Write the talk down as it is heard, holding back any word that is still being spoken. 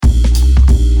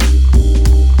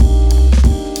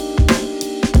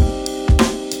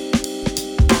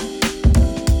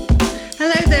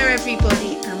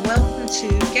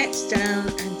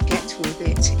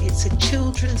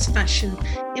fashion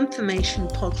information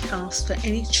podcast for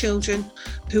any children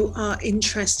who are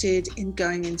interested in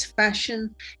going into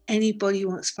fashion, anybody who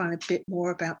wants to find a bit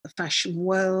more about the fashion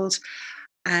world,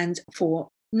 and for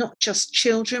not just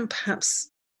children, perhaps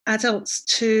adults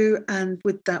too. And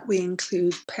with that, we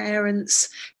include parents,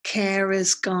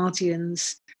 carers,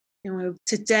 guardians.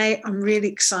 Today I'm really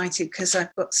excited because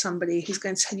I've got somebody who's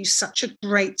going to tell you such a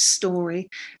great story,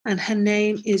 and her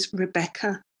name is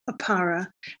Rebecca Opara,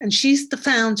 and she's the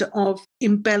founder of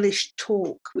Embellished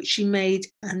Talk, which she made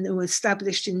and was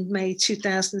established in May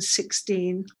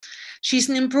 2016. She's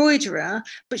an embroiderer,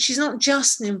 but she's not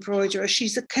just an embroiderer.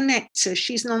 She's a connector.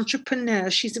 She's an entrepreneur.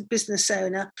 She's a business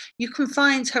owner. You can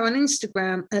find her on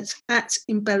Instagram at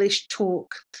Embellished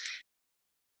Talk.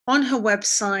 On her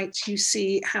website, you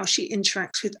see how she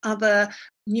interacts with other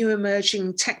new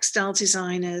emerging textile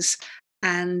designers.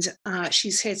 And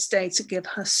she's here today to give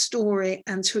her story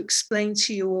and to explain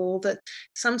to you all that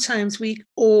sometimes we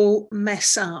all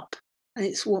mess up, and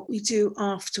it's what we do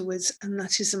afterwards. And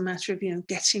that is a matter of,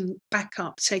 getting back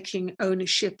up, taking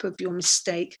ownership of your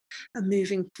mistake and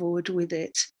moving forward with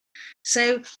it.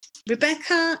 So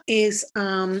Rebecca is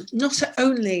not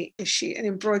only is she an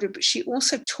embroiderer, but she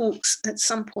also talks at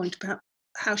some point about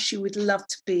how she would love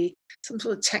to be some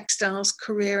sort of textiles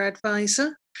career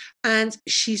advisor. And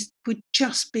she would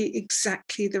just be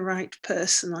exactly the right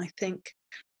person, I think.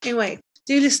 Anyway,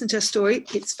 do listen to her story.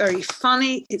 It's very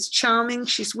funny. It's charming.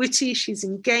 She's witty. She's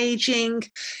engaging.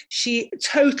 She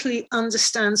totally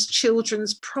understands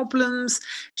children's problems.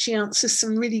 She answers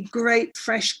some really great,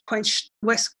 fresh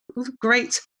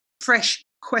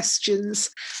questions.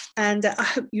 And I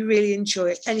hope you really enjoy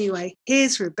it. Anyway,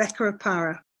 here's Rebecca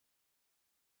Opara.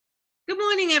 Good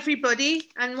morning, everybody,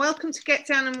 and welcome to Get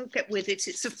Down and Get With It.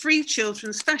 It's a free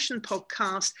children's fashion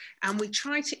podcast, and we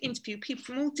try to interview people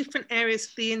from all different areas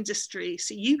of the industry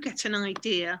so you get an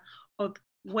idea of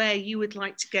where you would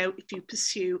like to go if you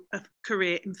pursue a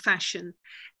career in fashion.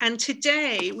 And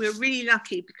today we're really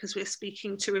lucky because we're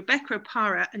speaking to Rebecca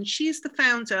Opara, and she is the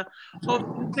founder of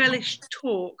Embellished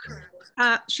Talk.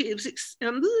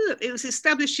 It was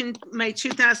established in May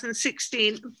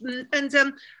 2016,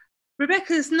 and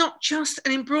Rebecca is not just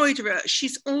an embroiderer,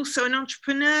 she's also an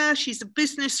entrepreneur, she's a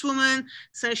businesswoman,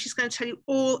 so she's going to tell you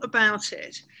all about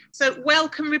it. So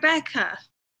welcome, Rebecca.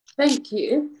 Thank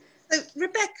you. So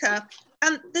Rebecca,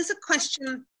 there's a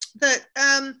question that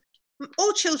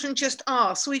all children just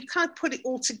ask, so we kind of put it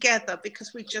all together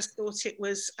because we just thought it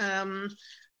was a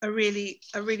really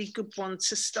good one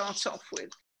to start off with.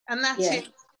 And that's it.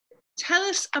 Tell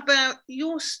us about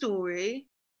your story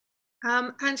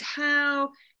and how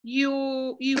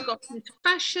you got into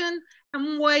fashion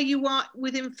and where you are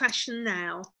within fashion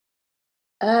now.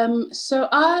 So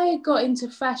I got into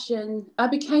fashion. I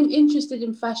became interested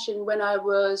in fashion when I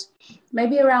was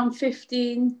maybe around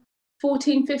 14,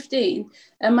 15.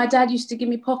 And my dad used to give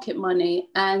me pocket money.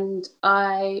 And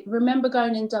I remember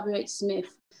going in WH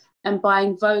Smith and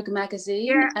buying Vogue magazine.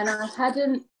 Yeah. And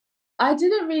I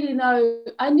didn't really know,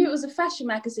 I knew it was a fashion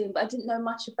magazine, but I didn't know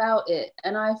much about it.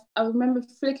 And I remember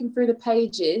flicking through the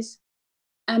pages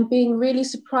and being really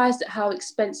surprised at how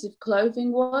expensive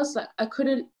clothing was. Like I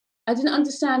didn't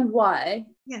understand why.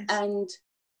 Yes. And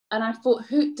I thought,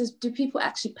 do people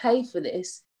actually pay for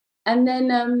this? And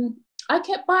then I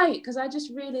kept buying it because I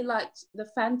just really liked the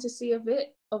fantasy of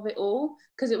it all,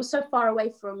 because it was so far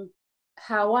away from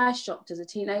how I shopped as a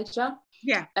teenager.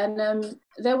 Yeah. And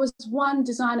there was one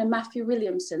designer, Matthew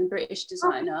Williamson, British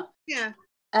designer. Yeah.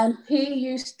 And he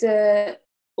used to,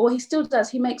 or he still does,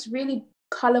 he makes really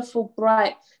colourful,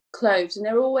 bright clothes. And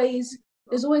there's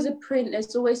always a print,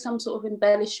 there's always some sort of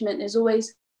embellishment, there's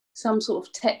always some sort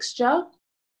of texture.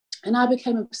 And I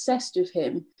became obsessed with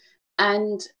him.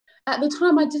 And at the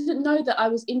time, I didn't know that I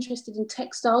was interested in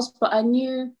textiles, but I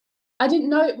didn't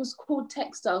know it was called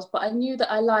textiles, but I knew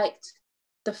that I liked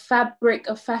the fabric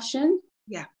of fashion.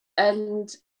 Yeah. And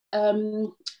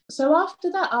so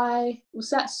after that, I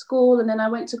was at school, and then I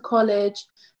went to college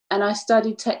and I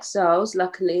studied textiles,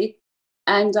 luckily,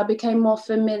 and I became more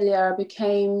familiar.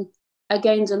 I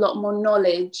gained a lot more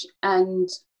knowledge, and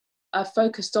I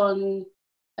focused on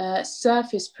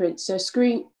surface print, so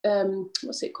screen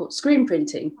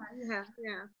printing. Yeah.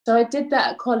 So I did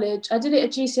that at college. I did it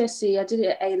at GCSE, I did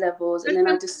it at A-levels, and then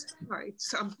I just... Sorry,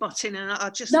 so I'm butting in.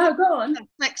 I'll just... No, go on.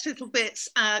 Next little bits,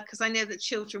 because I know that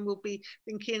children will be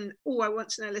thinking, I want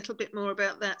to know a little bit more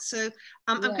about that. So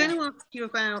I'm going to ask you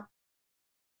about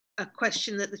a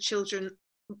question that the children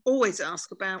always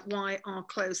ask about, why are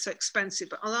clothes so expensive?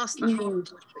 But I'll ask that.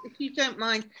 If you don't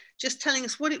mind just telling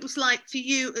us what it was like for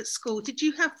you at school. Did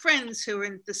you have friends who were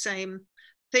in the same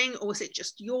thing, or was it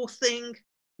just your thing?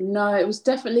 No, it was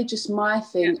definitely just my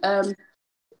thing.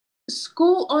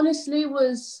 School honestly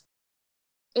was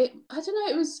it. I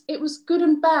don't know. It was good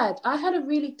and bad. I had a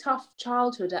really tough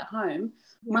childhood at home.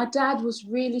 Yeah. My dad was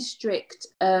really strict.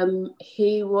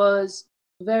 He was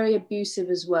very abusive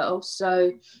as well.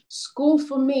 So school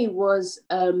for me was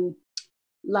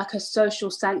like a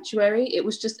social sanctuary. It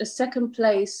was just a second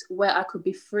place where I could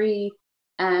be free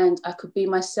and I could be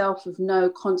myself with no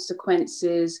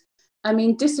consequences. I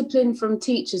mean, discipline from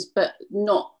teachers, but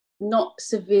not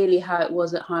severely how it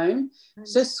was at home.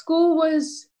 So school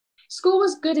was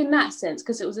good in that sense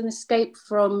because it was an escape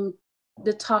from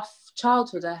the tough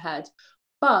childhood I had.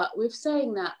 But with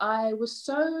saying that, I was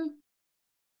so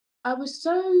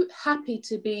happy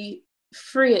to be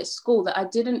free at school that I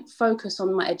didn't focus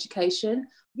on my education.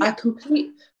 Yeah. I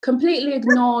completely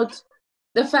ignored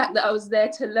the fact that I was there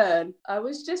to learn. I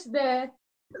was just there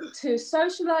to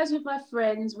socialize with my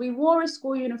friends. We wore a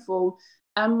school uniform,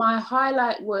 and my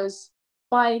highlight was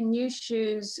buying new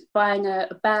shoes, buying a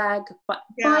bag,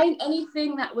 buying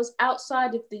anything that was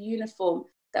outside of the uniform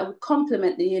that would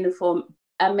complement the uniform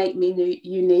and make me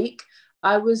unique.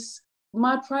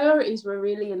 My priorities were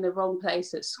really in the wrong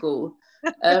place at school.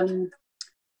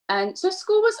 And so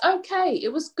school was okay.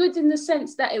 It was good in the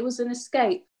sense that it was an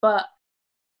escape, but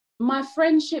my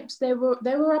friendships, they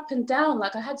were up and down.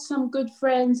 Like, I had some good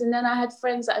friends, and then I had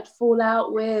friends that I'd fall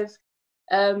out with.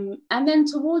 And then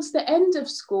towards the end of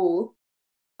school,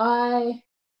 I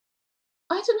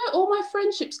don't know, all my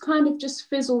friendships kind of just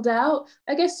fizzled out.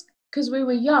 I guess because we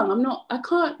were young. I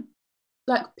can't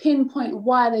like pinpoint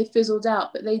why they fizzled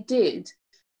out, but they did.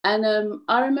 And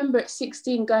I remember at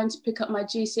 16 going to pick up my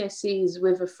GCSEs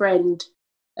with a friend,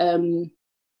 and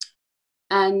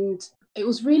it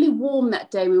was really warm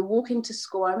that day. We were walking to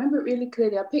school. I remember it really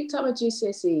clearly. I picked up my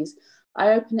GCSEs. I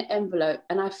opened the envelope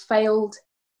and I failed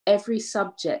every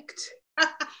subject.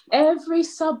 Every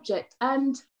subject.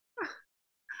 And,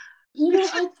 you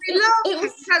know,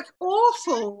 that's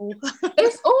awful.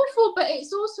 It's awful, but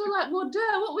it's also like, well,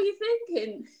 duh, what were you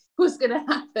thinking was going to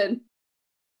happen?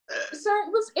 So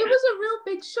it was a real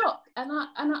big shock. And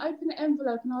I opened the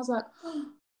envelope and I was like, oh,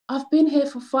 I've been here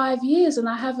for 5 years and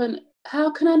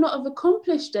how can I not have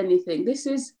accomplished anything? This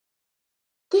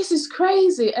is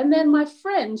crazy. And then my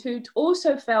friend who'd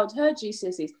also failed her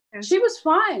GCSEs, she was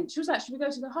fine. She was like, should we go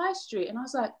to the high street? And I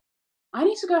was like, I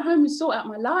need to go home and sort out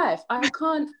my life. I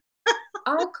can't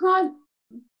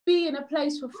be in a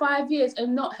place for 5 years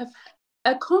and not have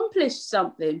accomplished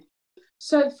something.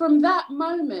 So from that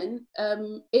moment,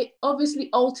 it obviously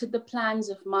altered the plans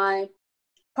of my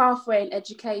pathway in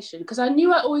education, because I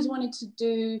knew I always wanted to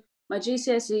do my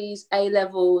GCSEs, A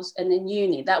levels, and then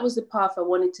uni. That was the path I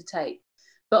wanted to take.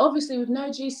 But obviously with no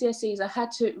GCSEs, I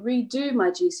had to redo my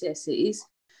GCSEs.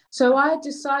 So I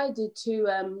decided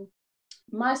to,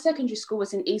 my secondary school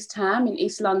was in East Ham in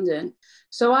East London.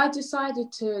 So I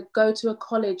decided to go to a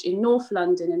college in North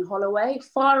London in Holloway,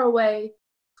 far away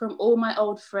from all my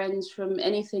old friends, from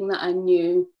anything that I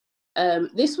knew.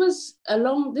 This was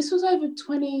over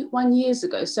 21 years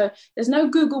ago. So there's no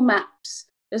Google Maps,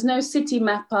 there's no City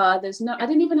Mapper, I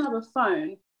didn't even have a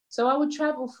phone. So I would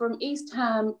travel from East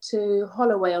Ham to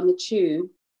Holloway on the tube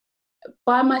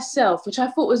by myself, which I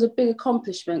thought was a big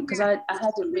accomplishment because I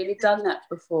hadn't really done that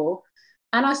before.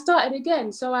 And I started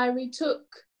again. So I retook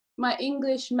my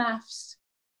English, maths,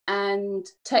 and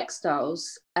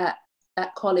textiles at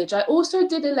college. I also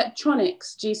did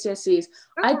electronics GCSEs.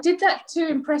 I did that to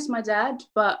impress my dad,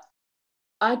 but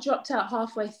I dropped out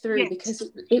halfway through because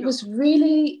it was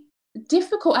really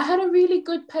difficult. I had a really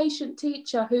good patient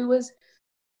teacher who was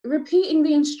repeating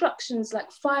the instructions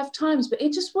like 5 times, but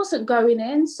it just wasn't going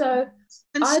in. So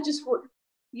I just thought,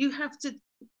 you have to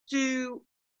do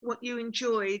what you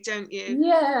enjoy, don't you?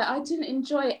 Yeah, I didn't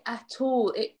enjoy it at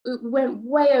all. It went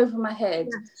way over my head.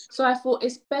 Yes. So I thought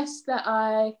it's best that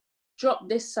I drop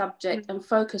this subject and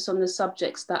focus on the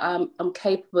subjects that I'm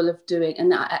capable of doing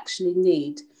and that I actually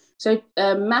need. So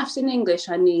maths and English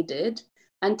I needed,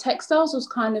 and textiles was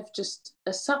kind of just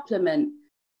a supplement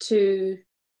to.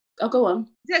 Oh, go on.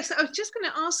 Yes, I was just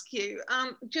going to ask you,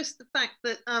 just the fact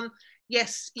that,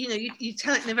 yes, you know, you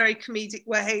tell it in a very comedic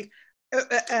way.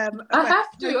 I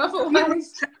have to,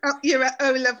 otherwise. You're at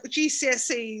O-level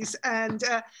GCSEs, and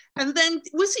then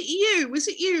was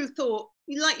it you who thought,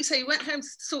 like you say, you went home to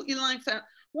sort your life out?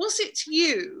 Was it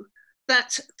you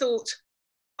that thought,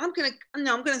 I am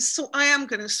going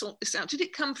to sort this out? Did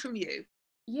it come from you?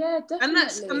 Yeah, definitely. And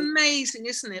that's amazing,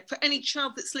 isn't it? For any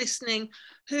child that's listening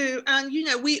who, and you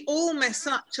know, we all mess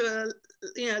up to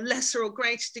a lesser or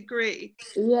greater degree.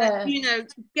 Yeah. And,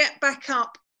 get back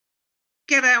up,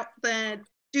 get out there,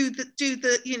 do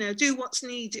what's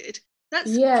needed. That's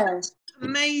Yeah.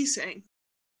 amazing.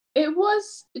 It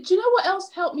was. Do you know what else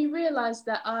helped me realize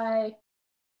that I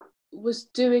was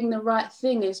doing the right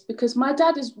thing is because my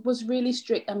dad was really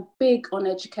strict and big on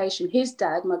education. His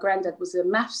dad, my granddad, was a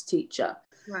maths teacher.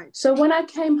 Right. So when I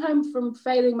came home from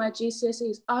failing my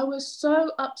GCSEs, I was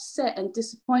so upset and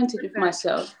disappointed with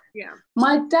myself. Yeah.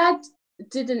 My dad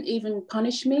didn't even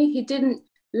punish me. He didn't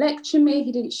lecture me.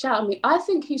 He didn't shout at me. I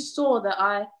think he saw that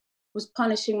I was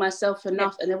punishing myself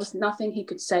enough and there was nothing he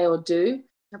could say or do.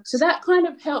 Absolutely. So that kind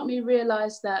of helped me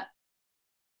realize that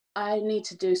I need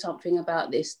to do something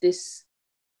about this. This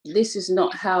is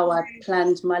not how I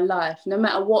planned my life. No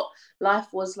matter what life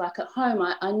was like at home,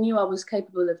 I knew I was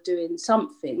capable of doing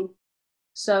something.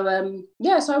 So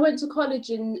so I went to college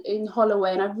in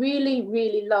Holloway, and I really,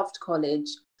 really loved college.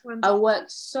 Wonderful. I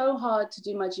worked so hard to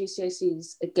do my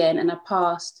GCSEs again, and I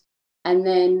passed. And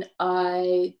then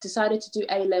I decided to do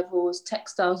A-levels,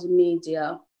 textiles and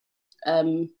media.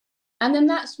 And then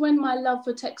that's when my love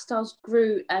for textiles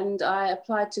grew, and I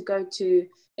applied to go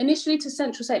initially to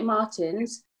Central St.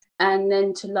 Martin's and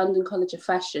then to London College of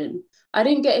Fashion. I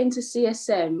didn't get into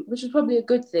CSM, which was probably a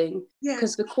good thing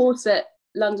because the course at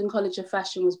London College of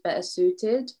Fashion was better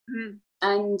suited. Mm.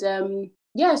 And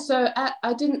so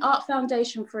I did an art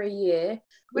foundation for a year,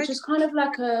 which was kind of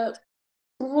like a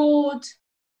broad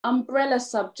umbrella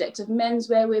subject of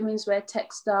menswear, womenswear,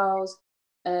 textiles,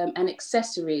 and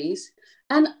accessories.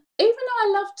 And even though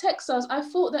I love textiles, I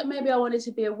thought that maybe I wanted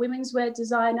to be a women's wear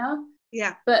designer.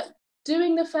 Yeah. But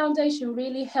doing the foundation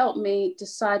really helped me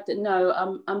decide that no,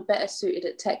 I'm better suited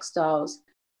at textiles.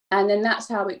 And then that's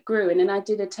how it grew. And then I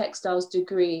did a textiles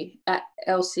degree at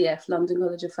LCF, London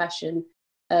College of Fashion.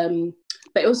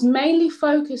 But it was mainly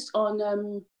focused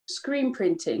on screen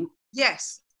printing.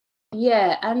 Yes.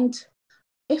 Yeah. And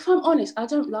if I'm honest, I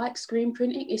don't like screen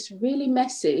printing. It's really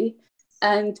messy.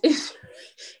 And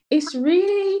it's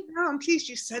really... No, I'm pleased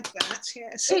you said that,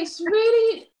 yes. It's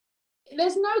really...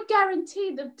 There's no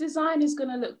guarantee the design is going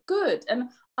to look good. And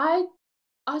I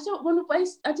didn't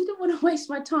want to waste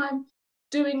my time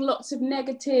doing lots of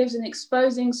negatives and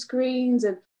exposing screens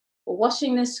and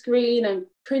washing the screen and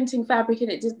printing fabric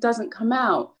and it just doesn't come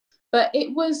out. But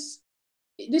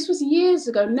this was years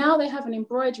ago. Now they have an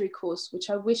embroidery course,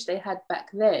 which I wish they had back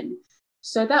then.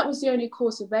 So that was the only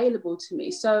course available to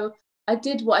me. So I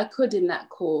did what I could in that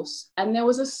course. And there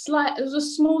was a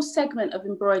small segment of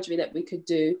embroidery that we could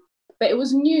do, but it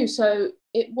was new. So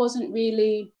it wasn't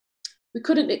really, we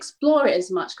couldn't explore it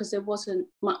as much because there wasn't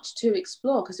much to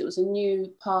explore because it was a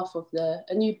new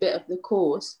bit of the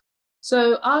course.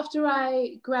 So after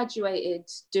I graduated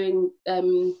doing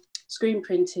screen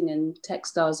printing and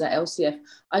textiles at LCF,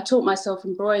 I taught myself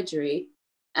embroidery,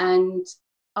 and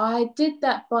I did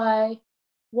that by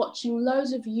watching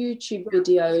loads of YouTube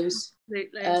videos,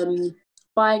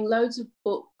 buying loads of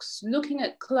books, looking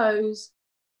at clothes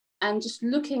and just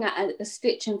looking at a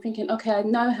stitch and thinking, okay, I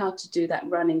know how to do that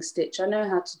running stitch. I know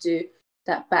how to do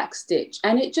that back stitch.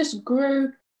 And it just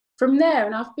grew from there.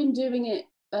 And I've been doing it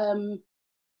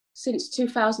since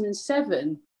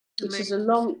 2007, which is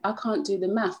I can't do the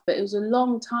math, but it was a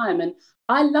long time. And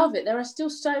I love it. There are still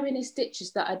so many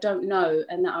stitches that I don't know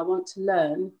and that I want to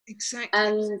learn. Exactly.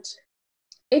 And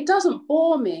it doesn't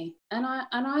bore me. And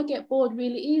I get bored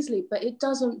really easily, but it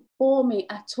doesn't bore me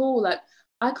at all. Like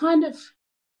I kind of...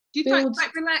 Do you find it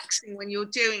quite relaxing when you're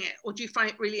doing it, or do you find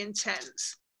it really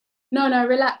intense? No,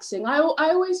 relaxing. I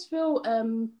always feel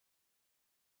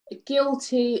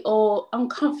guilty or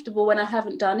uncomfortable when I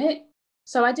haven't done it.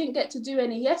 So I didn't get to do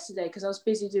any yesterday because I was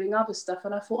busy doing other stuff.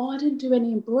 And I thought, I didn't do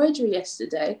any embroidery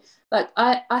yesterday. Like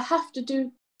I have to do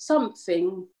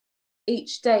something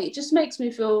each day. It just makes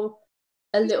me feel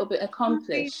a little bit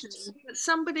accomplished.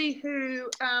 Somebody who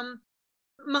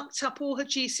mucked up all her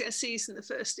GCSEs in the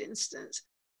first instance,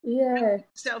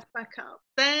 self back up,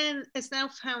 then has now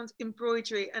found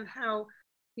embroidery and how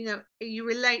you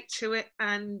relate to it,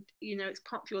 and it's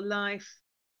part of your life,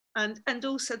 and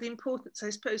also the importance, I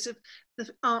suppose, of the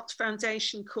art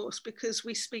foundation course, because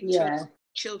we speak to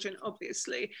children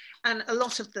obviously, and a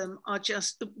lot of them are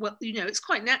just, well, it's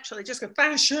quite natural, they just go,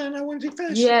 fashion, I want to do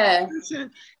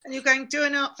fashion, and you're going, do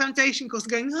an art foundation course,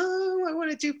 going, oh, I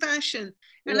want to do fashion,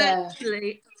 and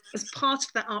actually as part of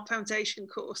that art foundation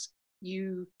course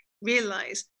you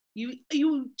realize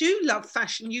you do love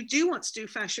fashion, you do want to do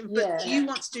fashion, but you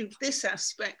want to do this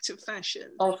aspect of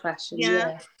fashion.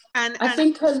 And I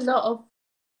think a lot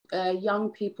of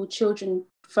young people, children,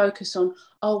 focus on,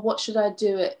 what should I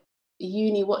do at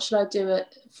uni, what should I do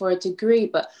for a degree?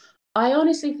 But I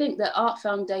honestly think that art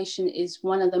foundation is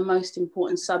one of the most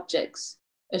important subjects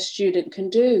a student can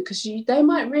do, because they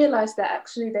might realize that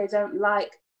actually they don't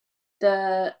like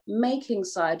the making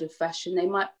side of fashion. They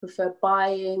might prefer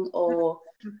buying or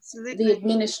Absolutely. the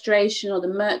administration or the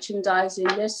merchandising.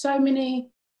 There's so many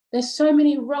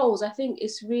roles. I think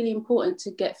it's really important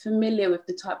to get familiar with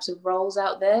the types of roles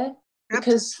out there,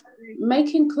 because Absolutely.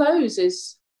 making clothes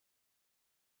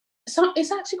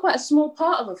it's actually quite a small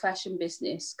part of a fashion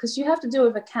business, because you have to deal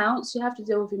with accounts, you have to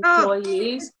deal with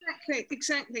employees,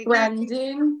 exactly,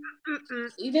 branding.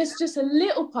 There's just a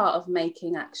little part of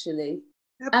making, actually.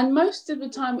 And most of the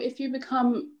time, if you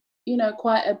become,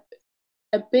 quite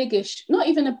a biggish, not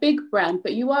even a big brand,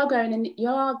 but you are going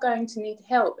to need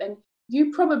help, and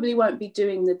you probably won't be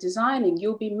doing the designing.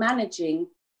 You'll be managing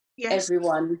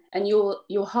everyone, and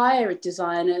you'll hire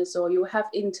designers, or you'll have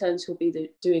interns who'll be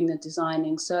doing the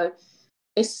designing. So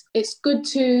it's good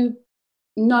to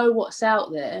know what's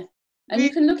out there, and you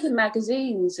can look in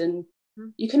magazines, and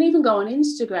you can even go on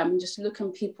Instagram and just look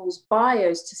in people's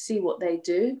bios to see what they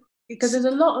do, because there's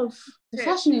a lot of the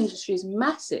fashion industry is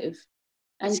massive,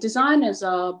 and designers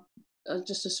are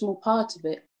just a small part of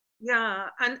it. Yeah,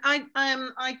 and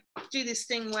I do this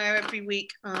thing where every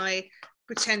week I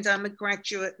pretend I'm a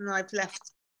graduate and I've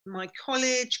left my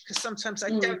college, because sometimes I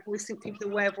don't always think people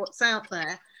are aware of what's out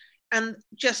there, and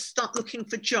just start looking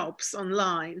for jobs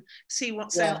online, see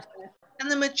what's out there. And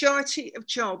the majority of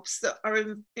jobs that are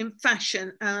in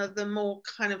fashion are the more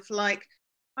kind of like,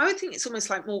 I would think it's almost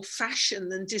like more fashion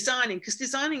than designing, because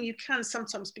designing, you can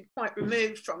sometimes be quite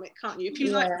removed from it, can't you? If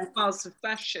you like the buzz of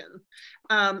fashion,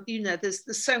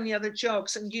 there's so many other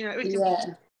jobs, and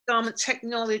garment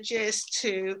technologist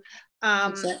to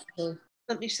exactly.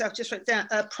 Let me just write down,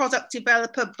 product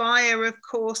developer, buyer, of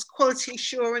course, quality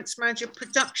assurance manager,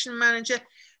 production manager,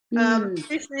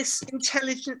 business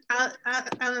intelligence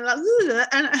analyst,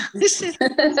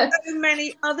 and so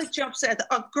many other jobs there that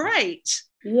are great.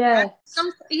 Yeah.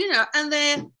 And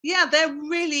they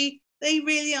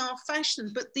really are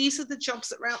fashion, but these are the jobs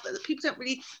that are out there that people don't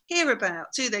really hear about,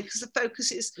 do they? Because the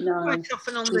focus is quite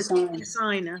often on the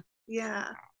designer. Yeah.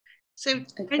 So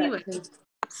anyway,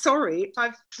 sorry,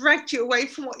 I've dragged you away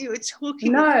from what you were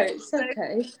talking about. No, it's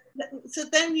okay. So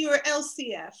then you were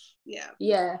LCF.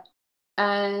 Yeah.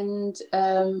 And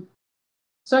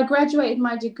so I graduated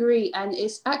my degree, and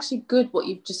it's actually good what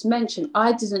you've just mentioned.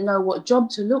 I didn't know what job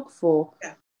to look for.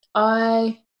 Yeah.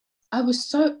 I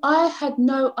had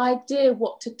no idea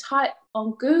what to type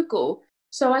on Google.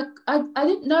 So I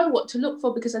didn't know what to look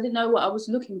for, because I didn't know what I was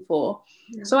looking for.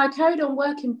 Yeah. So I carried on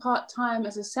working part-time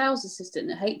as a sales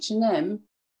assistant at H&M.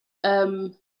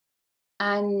 And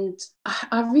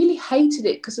I really hated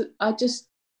it, because I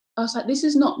was like, this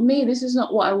is not me. This is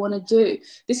not what I want to do.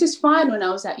 This is fine when I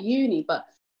was at uni, but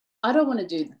I don't want to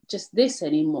do just this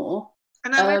anymore.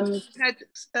 And I you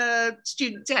had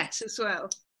student debt as well.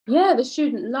 Yeah, the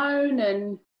student loan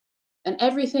and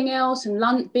everything else,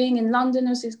 and being in London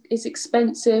is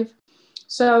expensive.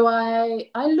 So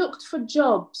I looked for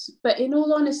jobs, but in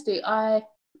all honesty,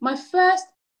 my first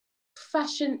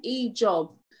fashion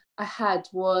job I had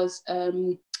was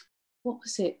what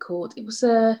was it called? It was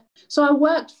so I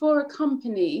worked for a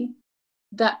company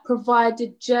that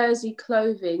provided jersey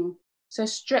clothing, so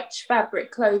stretch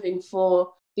fabric clothing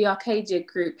for the Arcadia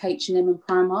Group, H&M and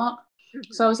Primark.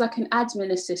 Mm-hmm. So I was like an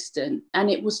admin assistant, and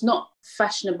it was not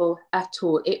fashionable at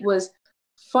all. It was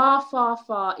far, far,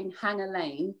 far in Hanger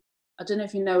Lane. I don't know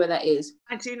if you know where that is.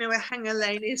 I do know where Hanger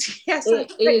Lane is. Yes,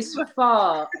 it is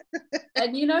far.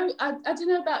 And I don't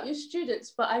know about your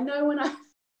students, but I know when I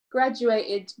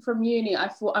graduated from uni, I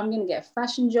thought, I'm going to get a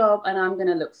fashion job, and I'm going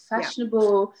to look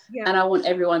fashionable, and I want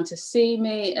everyone to see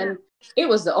me. And it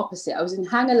was the opposite. I was in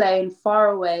Hanger Lane, far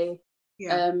away,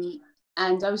 and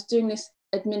I was doing this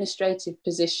administrative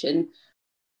position,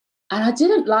 and I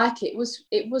didn't like it.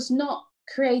 It was not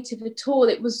creative at all.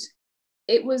 It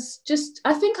was just,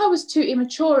 I think I was too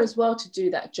immature as well to do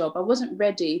that job. I wasn't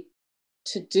ready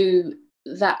to do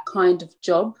that kind of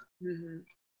job.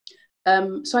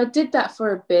 Mm-hmm. So I did that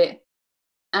for a bit,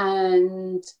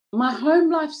 and my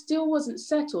home life still wasn't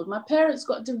settled. My parents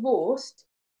got divorced,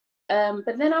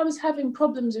 but then I was having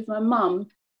problems with my mum,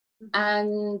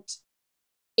 and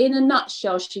in a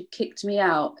nutshell, she kicked me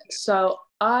out. So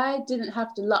I didn't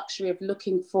have the luxury of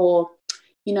looking for,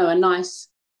 a nice,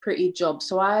 pretty job.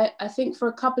 So I think for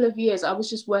a couple of years, I was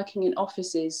just working in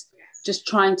offices, just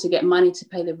trying to get money to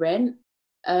pay the rent.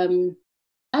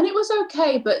 And it was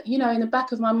okay, but, in the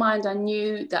back of my mind, I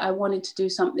knew that I wanted to do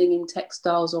something in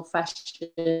textiles or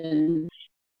fashion.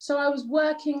 So I was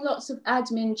working lots of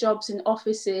admin jobs in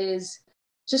offices,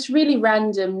 just really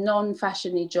random,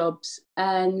 non-fashiony jobs.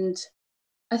 And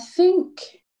I think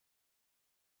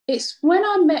It's when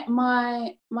I met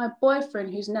my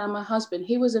boyfriend, who's now my husband.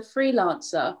 He was a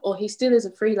freelancer, or he still is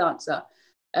a freelancer.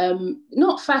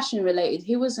 Not fashion related.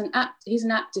 He's an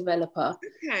app developer.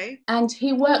 Okay. And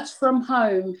he worked from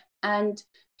home, and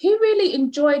he really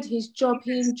enjoyed his job.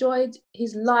 He enjoyed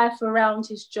his life around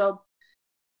his job.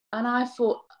 And I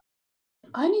thought,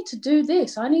 I need to do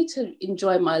this. I need to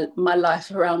enjoy my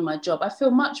life around my job. I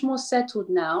feel much more settled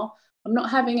now. I'm not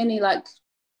having any like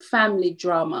family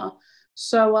drama.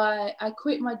 So I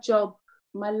quit my job,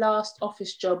 my last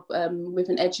office job with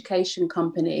an education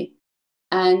company.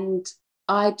 And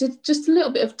I did just a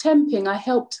little bit of temping. I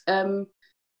helped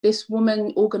this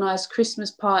woman organize Christmas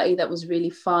party that was really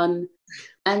fun.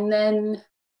 And then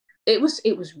it was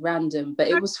random, but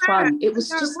it was fun. It was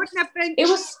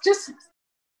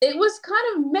kind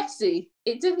of messy.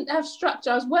 It didn't have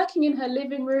structure. I was working in her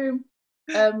living room.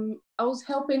 I was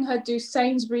helping her do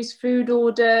Sainsbury's food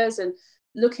orders and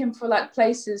looking for like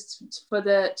places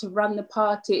to run the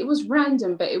party. It was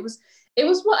random, but it was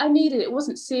what I needed. It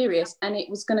wasn't serious, and it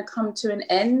was going to come to an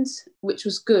end, which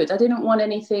was good. I didn't want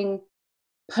anything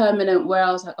permanent where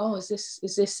I was like, oh, is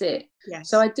this it? Yes.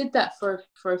 So I did that for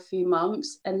a few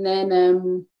months, and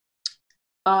then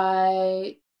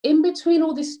I, in between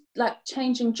all this like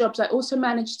changing jobs, I also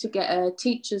managed to get a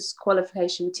teacher's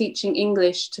qualification teaching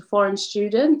English to foreign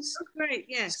students. Oh, great,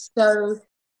 yes. So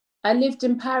I lived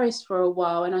in Paris for a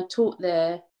while and I taught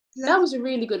there. That was a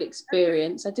really good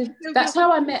experience. That's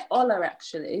how I met Ola,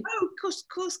 actually. Oh, of course,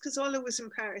 because Ola was in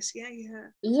Paris. Yeah.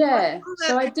 Yeah.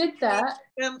 So I did that.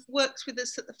 Works with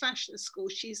us at the fashion school.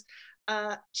 She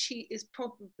is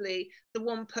probably the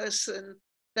one person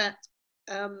that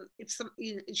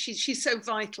she's so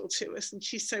vital to us, and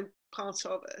she's so part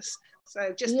of us.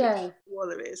 So just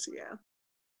Ola is,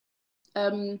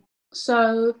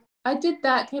 So I did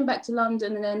that, came back to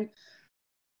London, and then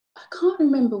I can't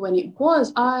remember when it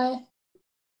was. Then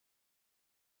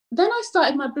I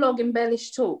started my blog,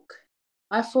 Embellish Talk.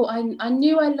 I thought I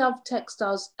knew I loved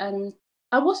textiles, and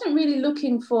I wasn't really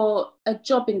looking for a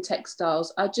job in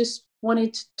textiles. I just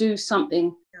wanted to do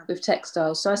something with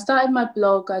textiles. So I started my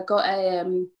blog. I got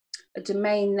a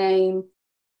domain name,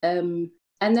 and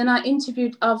then I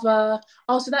interviewed so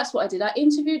that's what I did. I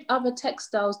interviewed other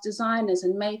textiles designers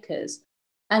and makers,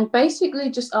 and basically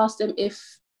just asked them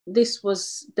if this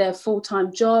was their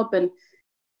full-time job and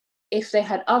if they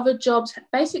had other jobs,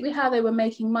 basically how they were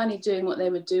making money doing what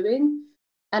they were doing.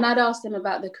 And I'd asked them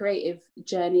about the creative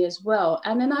journey as well.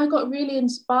 And then I got really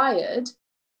inspired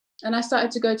and I started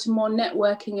to go to more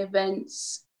networking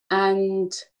events.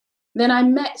 And then I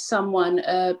met someone,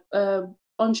 a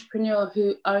entrepreneur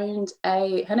who owned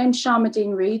her name's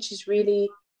Sharmadean Reed. She's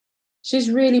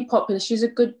really popular. She's a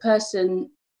good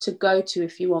person to go to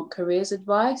if you want careers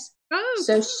advice. Oh,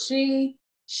 so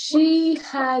she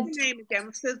had what's her name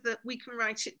again so that we can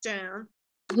write it down.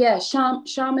 Yeah,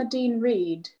 Sharmadean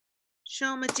Reed.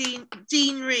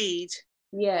 Sharmadean Reed.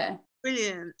 Yeah.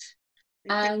 Brilliant.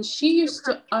 And she used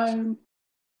to own.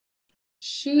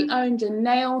 She owned a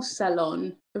nail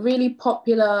salon, a really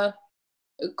popular,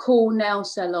 cool nail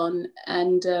salon,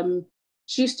 and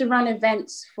she used to run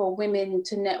events for women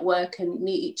to network and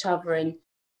meet each other, and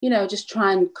just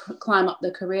try and climb up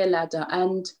the career ladder.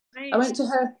 And nice. I went to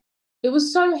her. It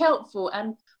was so helpful.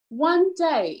 And one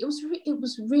day, it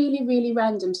was really, really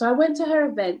random. So I went to her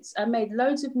events. I made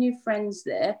loads of new friends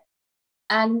there.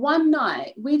 And one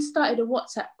night, we'd started a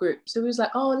WhatsApp group. So we was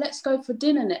like, oh, let's go for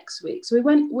dinner next week. So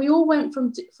we all went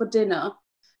for dinner.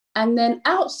 And then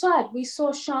outside, we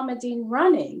saw Sharmadean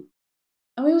running.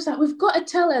 And we was like, we've got to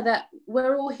tell her that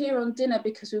we're all here on dinner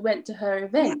because we went to her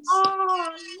events.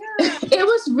 Oh, yeah. It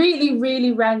was really,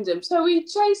 really random. So we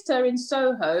chased her in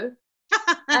Soho.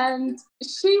 And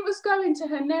she was going to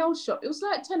her nail shop. It was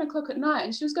like 10 o'clock at night,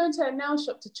 and she was going to her nail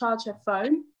shop to charge her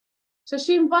phone. So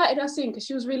she invited us in because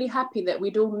she was really happy that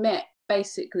we'd all met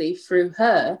basically through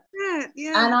her.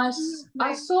 Yeah. And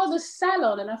I saw the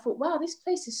salon and I thought, wow, this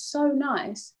place is so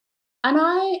nice. And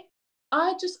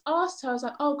I just asked her, I was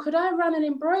like, oh, could I run an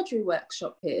embroidery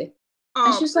workshop here?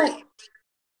 And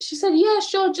she said, yeah,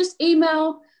 sure, just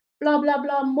email blah, blah,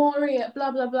 blah, Maury at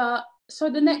blah, blah, blah. So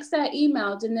the next day I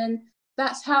emailed, and then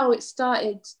that's how it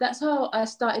started. That's how I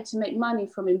started to make money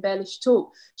from Embellish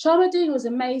Talk. Sharmadean was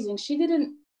amazing. She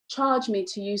didn't charge me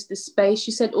to use the space.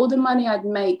 She said all the money I'd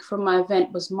make from my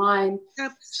event was mine.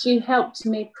 She helped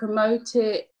me promote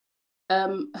it.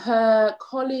 Her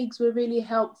colleagues were really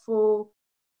helpful.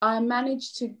 I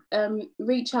managed to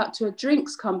reach out to a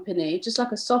drinks company, just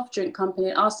like a soft drink company,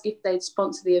 and ask if they'd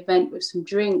sponsor the event with some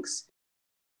drinks.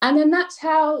 And then that's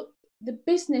how the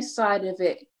business side of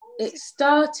it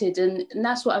started, and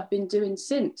that's what I've been doing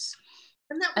since.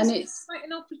 And that was quite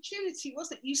an opportunity,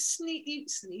 wasn't it?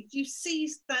 You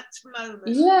seized that moment.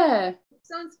 Yeah.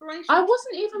 So inspirational. I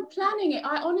wasn't even planning it.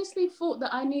 I honestly thought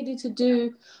that I needed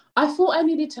to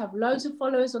have loads of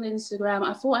followers on Instagram.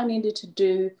 I thought I needed to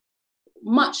do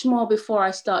much more before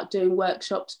I start doing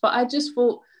workshops. But I just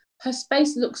thought her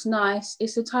space looks nice.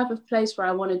 It's the type of place where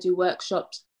I want to do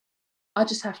workshops. I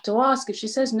just have to ask. If she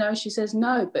says no, she says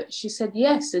no. But she said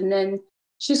yes. And then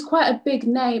she's quite a big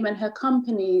name, and her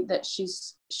company that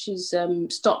she's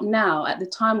stopped now at the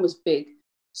time was big.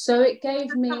 So it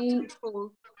gave me...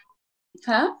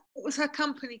 Huh? What was her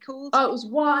company called? Oh, it was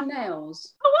Wa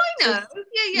Nails. Oh, I know.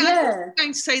 Yeah. I was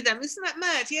going to say them. Isn't that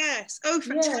mad? Yes. Oh,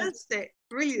 fantastic. Yeah.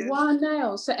 Brilliant. Wa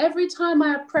Nails. So every time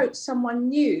I approached someone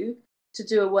new to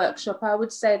do a workshop, I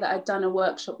would say that I'd done a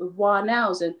workshop with Wa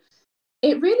Nails. And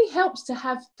it really helps to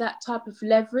have that type of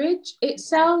leverage. It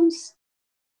sounds,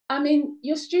 I mean,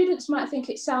 your students might think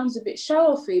it sounds a bit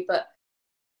show-offy, but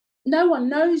no one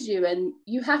knows you, and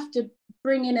you have to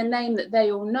bring in a name that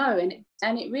they all know,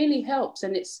 and it really helps,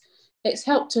 and it's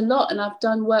helped a lot. And I've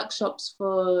done workshops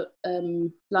for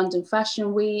London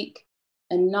Fashion Week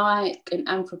and Nike and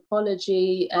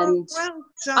Anthropology, and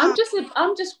I'm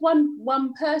just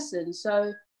one person.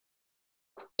 So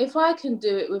if I can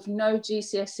do it with no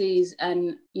GCSEs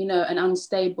and, you know, an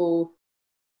unstable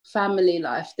family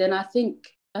life, then I think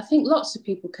lots of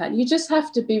people can. You just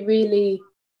have to be really,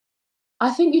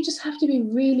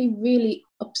 really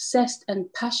obsessed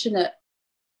and passionate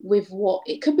with what,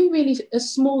 it could be really a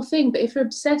small thing, but if you're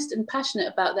obsessed and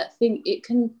passionate about that thing, it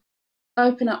can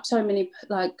open up so many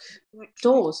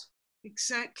doors.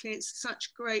 Exactly. It's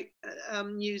such great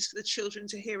news for the children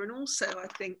to hear. And also, I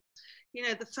think, you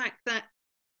know, the fact that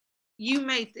you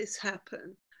made this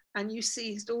happen and you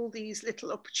seized all these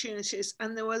little opportunities,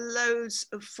 and there were loads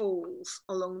of falls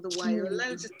along the way, or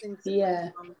loads of things.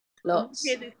 Lots.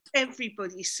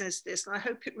 Everybody says this, and I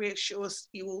hope it reassures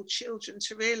you all children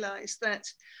to realise that,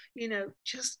 you know,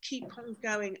 just keep on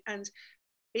going, and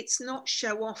it's not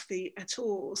show-offy at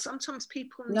all. Sometimes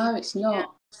people need it's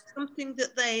not something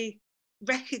that they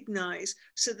recognise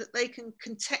so that they can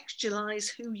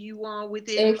contextualise who you are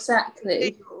within.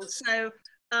 Exactly. So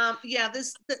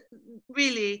there's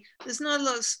not a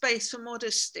lot of space for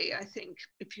modesty, I think,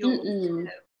 if you're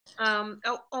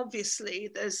obviously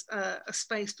there's a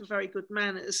space for very good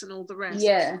manners and all the rest.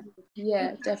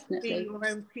 Definitely. Your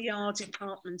own PR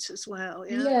department as well.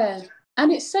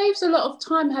 And it saves a lot of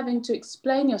time having to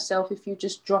explain yourself if you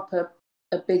just drop a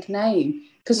big name,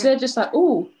 because they're just like,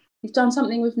 oh, you've done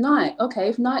something with Nike. Okay,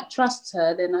 if Nike trusts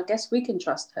her, then I guess we can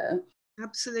trust her.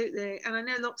 Absolutely. And I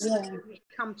know lots of people who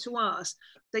come to us,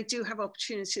 they do have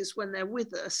opportunities when they're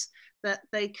with us that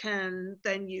they can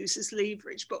then use as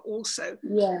leverage, but also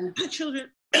children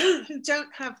who don't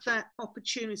have that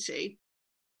opportunity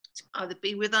to either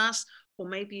be with us, or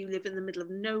maybe you live in the middle of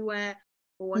nowhere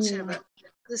or whatever,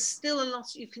 there's still a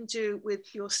lot you can do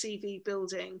with your CV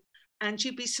building. And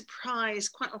you'd be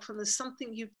surprised, quite often there's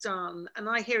something you've done, and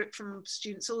I hear it from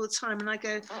students all the time, and I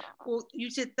go, well,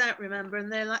 you did that, remember?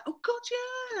 And they're like, oh God,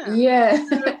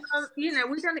 So, you know,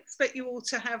 we don't expect you all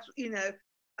to have, you know,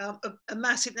 a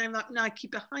massive name like Nike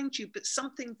behind you, but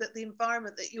something that the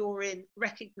environment that you're in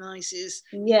recognises,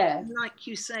 like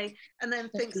you say, and then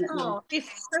thinks, oh,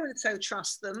 if so-and-so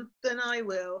trusts them, then I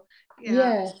will.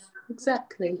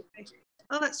 Exactly.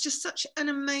 Oh, that's just such an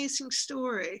amazing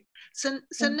story. So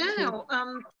now,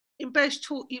 in Beige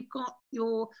Talk, you've got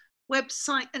your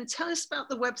website, and tell us about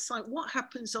the website. What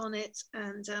happens on it?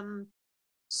 And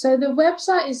so the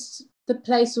website is the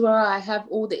place where I have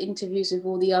all the interviews with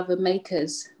all the other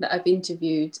makers that I've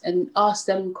interviewed, and ask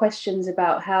them questions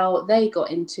about how they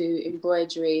got into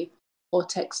embroidery or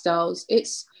textiles.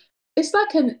 It's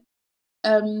like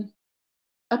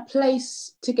a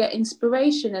place to get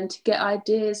inspiration and to get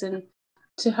ideas, and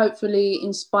to hopefully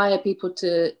inspire people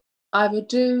to either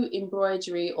do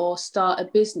embroidery or start a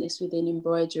business within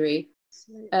embroidery.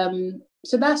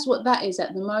 So that's what that is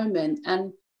at the moment.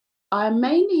 And I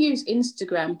mainly use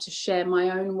Instagram to share my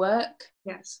own work.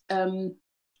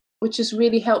 Which is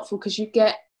really helpful, because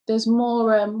there's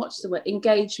more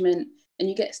engagement, and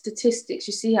you get statistics.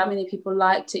 You see how many people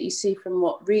liked it, you see from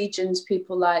what regions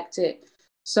people liked it.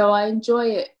 So I enjoy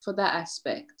it for that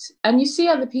aspect. And you see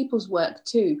other people's work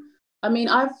too. I mean,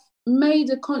 I've made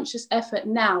a conscious effort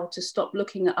now to stop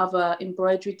looking at other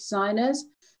embroidery designers,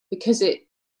 because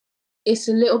it's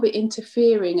a little bit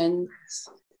interfering, and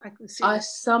I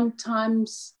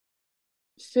sometimes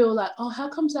feel like, oh, how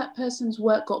comes that person's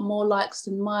work got more likes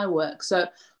than my work? So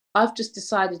I've just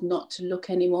decided not to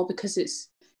look anymore, because it's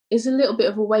a little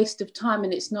bit of a waste of time,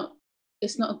 and it's not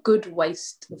a good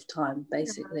waste of time,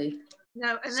 basically.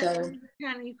 No, and So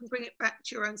then you can bring it back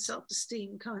to your own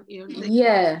self-esteem, can't you? And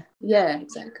yeah,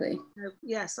 exactly.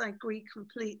 Yes, I agree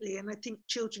completely. And I think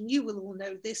children, you will all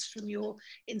know this from your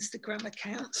Instagram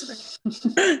accounts,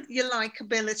 your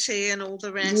likability and all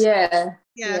the rest. Yeah.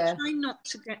 Try not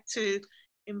to get too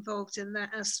involved in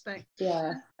that aspect.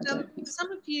 Yeah, I don't think some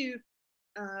of you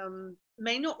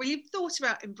may not really have thought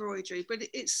about embroidery, but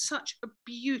it's such a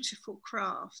beautiful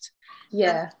craft.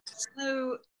 Yeah. And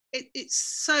so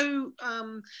it's so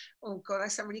oh god, I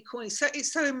sound really corny. So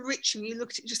it's so enriching. You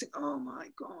look at it, just think, oh my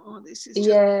god, this is just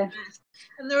the best.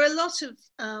 And there are a lot of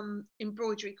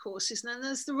embroidery courses, and then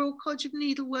there's the Royal College of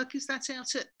Needlework. Is that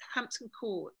out at Hampton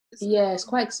Court? Yeah, it's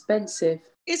quite expensive.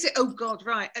 Is it? Oh god,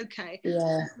 right, okay.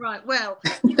 Yeah. Right, well,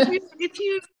 if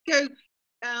you go,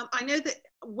 I know that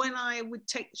when I would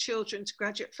take the children to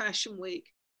Graduate Fashion Week,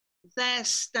 their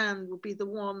stand would be the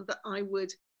one that I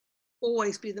would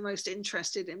always be the most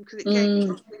interested in, because it gave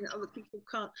something that other people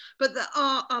can't. But there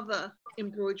are other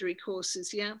embroidery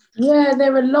courses, yeah? Yeah,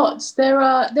 there are lots. There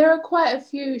are quite a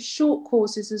few short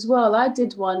courses as well. I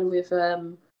did one with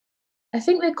I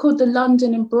think they're called the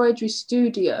London Embroidery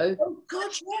Studio. Oh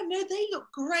god, yeah, no, they look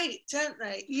great, don't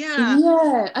they? Yeah.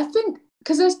 Yeah, I think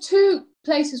because there's two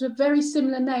places with very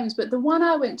similar names, but the one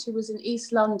I went to was in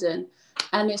East London,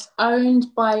 and it's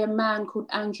owned by a man called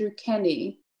Andrew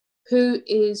Kenny, who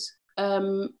is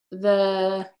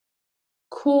the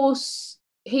course.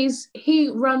 I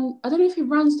don't know if he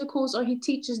runs the course or he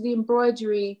teaches the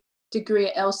embroidery degree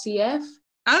at LCF.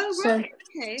 Oh, right.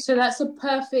 Okay. So that's a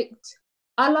perfect.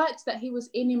 I liked that he was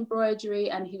in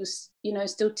embroidery and he was,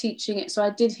 still teaching it. So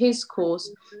I did his course.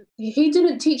 He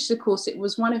didn't teach the course. It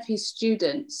was one of his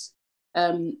students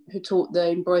who taught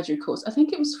the embroidery course. I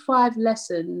think it was 5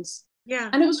 lessons. Yeah.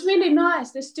 And it was really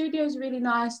nice. The studio is really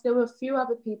nice. There were a few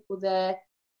other people there.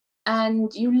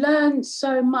 And you learn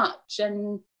so much.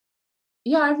 And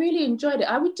yeah, I really enjoyed it.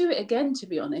 I would do it again, to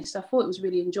be honest. I thought it was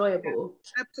really enjoyable.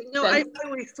 Yeah, absolutely. No, I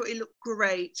always thought it looked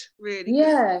great, really.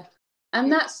 Yeah. Good.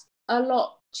 And that's a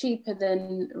lot cheaper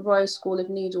than Royal School of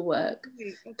Needlework.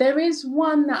 Okay. There is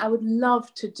one that I would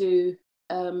love to do.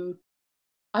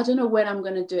 I don't know when I'm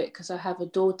going to do it because I have a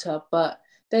daughter, but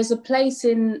there's a place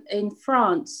in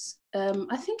France.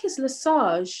 I think it's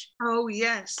Lesage. Oh,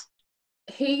 yes.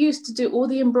 He used to do all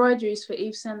the embroideries for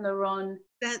Yves Saint Laurent.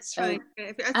 That's right.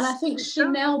 And I think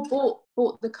Chanel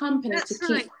bought the company to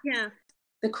keep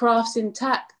the crafts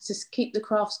intact, to keep the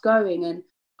crafts going. And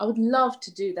I would love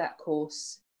to do that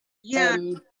course. Yeah.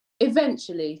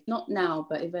 Eventually, not now,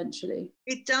 but eventually.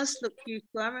 It does look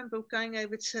beautiful. I remember going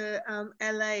over to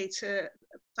LA to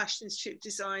Fashion Institute of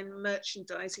Design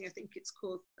Merchandising, I think it's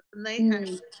called, and they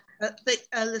had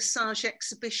a Lesage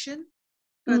exhibition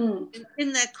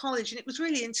in their college, and it was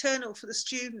really internal for the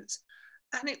students,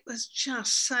 and it was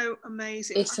just so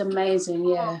amazing. It's amazing,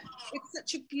 yeah. It's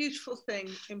such a beautiful thing,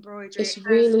 embroidery. It's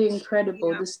really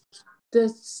incredible. Yeah. The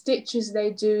stitches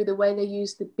they do, the way they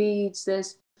use the beads, there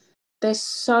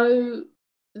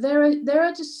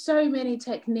are just so many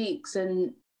techniques,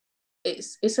 and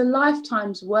it's a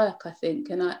lifetime's work, I think,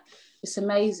 and it's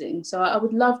amazing. So I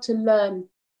would love to learn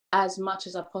as much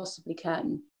as I possibly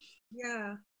can.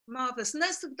 Yeah, marvelous. And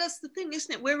that's the thing,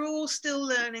 isn't it? We're all still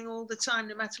learning all the time,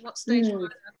 no matter what stage we're in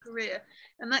our career,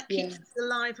 and that keeps us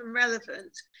alive and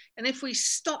relevant. And if we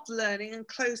stop learning and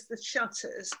close the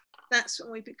shutters, that's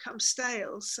when we become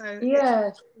stale. So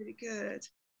it's really good.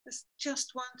 That's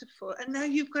just wonderful. And now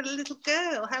you've got a little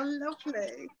girl. How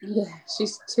lovely. Yeah,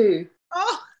 she's 2.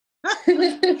 Oh,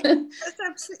 that's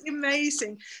absolutely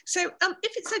amazing. So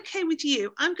if it's okay with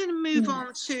you, I'm going to move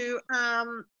on to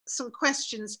some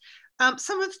questions.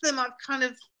 Some of them I've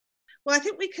I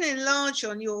think we can enlarge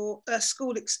on your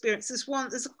school experience.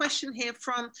 There's a question here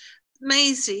from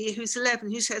Maisie, who's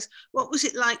 11, who says, what was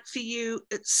it like for you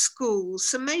at school?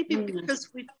 So maybe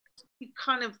because we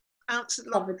kind of answered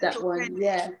covered that one,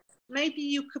 yeah. Maybe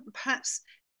you could perhaps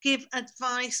give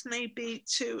advice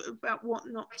about what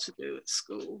not to do at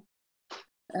school.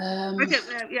 I don't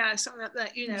know, something like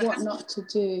that, What not to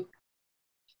do.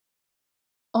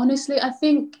 Honestly, I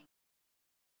think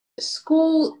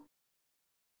school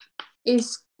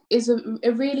is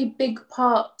a really big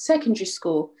part. Secondary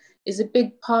school is a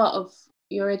big part of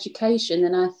your education,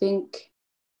 and I think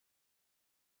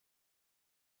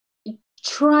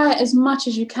try as much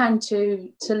as you can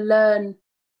to learn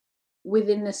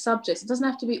within the subjects. It doesn't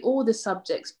have to be all the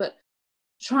subjects, but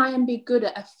try and be good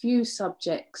at a few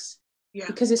subjects,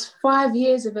 because it's 5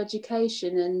 years of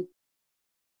education, and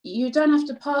you don't have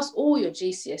to pass all your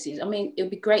GCSEs. I mean, it would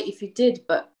be great if you did,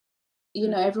 but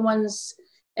everyone's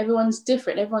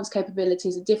different. Everyone's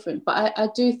capabilities are different. But I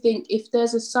do think if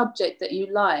there's a subject that you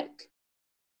like,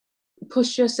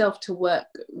 push yourself to work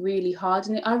really hard.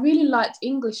 And I really liked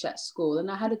English at school, and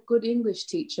I had a good English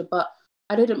teacher, but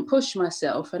I didn't push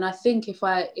myself. And I think if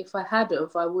I had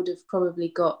of, I would have probably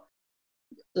got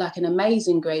like an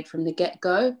amazing grade from the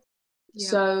get-go. Yeah.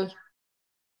 So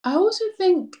I also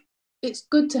think it's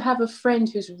good to have a friend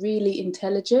who's really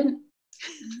intelligent.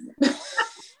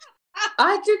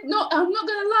 I'm not going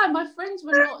to lie, my friends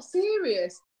were not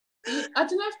serious. I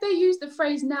don't know if they use the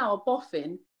phrase now, a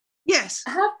boffin. Yes.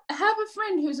 Have a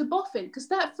friend who's a boffin, because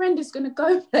that friend is going to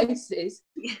go places.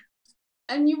 Yeah.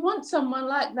 And you want someone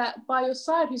like that by your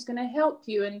side who's going to help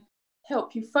you and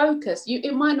help you focus.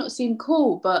 It might not seem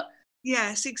cool, but...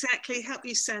 Yes, exactly. Help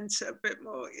you center a bit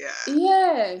more. Yeah.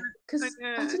 Yeah, because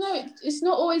I don't know, it's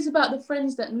not always about the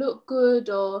friends that look good,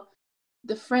 or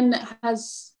the friend that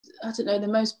has, I don't know, the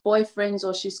most boyfriends,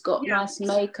 or she's got nice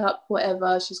makeup,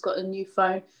 whatever, she's got a new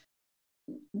phone.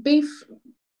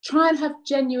 Try and have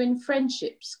genuine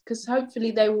friendships, because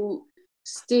hopefully they will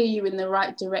steer you in the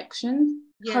right direction.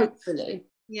 Yeah. Hopefully.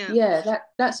 Yeah,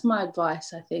 that's my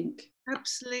advice, I think.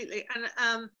 Absolutely. And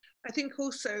I think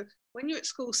also when you're at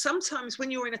school, sometimes when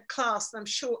you're in a class, and I'm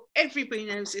sure everybody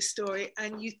knows this story,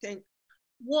 and you think,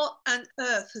 what on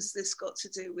earth has this got to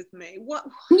do with me? What?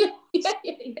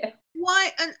 Yeah.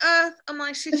 Why on earth am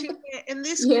I sitting here in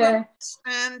this class?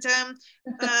 And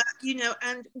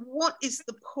and what is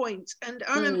the point? And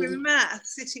I remember in math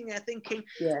sitting there thinking,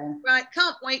 right,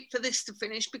 can't wait for this to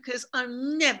finish, because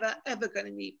I'm never ever going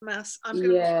to need maths. I'm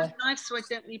going to be nice, so I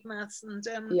don't need maths. And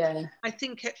I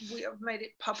think we have made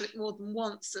it public more than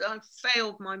once that I've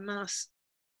failed my maths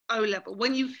O-level,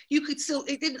 when you could still,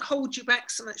 it didn't hold you back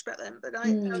so much back then, but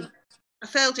I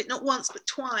failed it not once but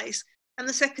twice, and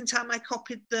the second time I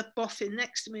copied the boffin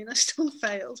next to me and I still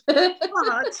failed. But and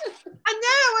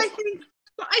now I think,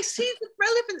 but I see the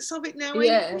relevance of it now,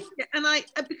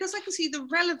 and because I can see the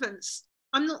relevance,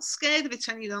 I'm not scared of it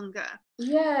any longer.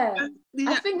 I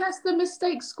think that's the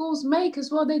mistake schools make as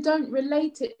well. They don't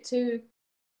relate it to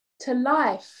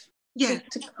life. To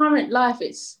current life.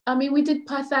 We did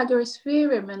Pythagoras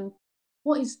theorem, and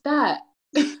what is that?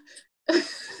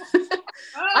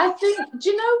 I think, do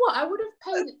you know what, I would have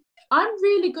paid, I'm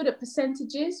really good at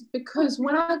percentages, because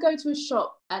when I go to a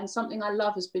shop and something I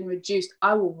love has been reduced,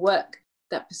 I will work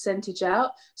that percentage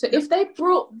out. So if they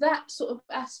brought that sort of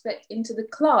aspect into the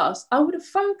class, I would have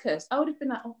focused. I would have been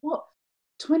like, oh, what,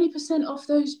 20% off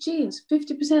those jeans,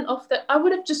 50% off that. I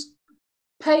would have just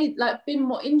paid, like, been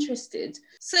more interested.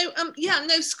 So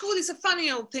school is a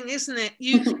funny old thing, isn't it?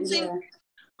 You think,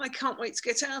 I can't wait to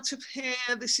get out of here,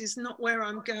 this is not where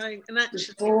I'm going, and actually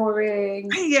it's boring.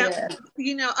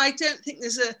 I don't think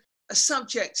there's a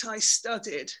subject I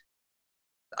studied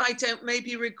I don't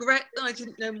maybe regret that I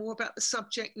didn't know more about the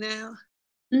subject now.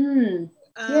 Me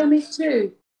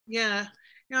too. I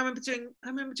remember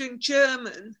doing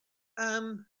German,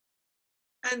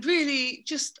 and really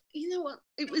just,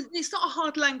 it's not a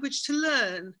hard language to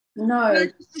learn. No. I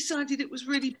just decided it was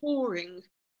really boring.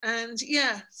 And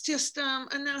it's just,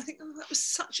 and now I think, that was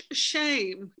such a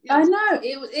shame. I know,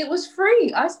 it was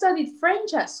free. I studied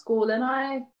French at school, and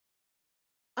I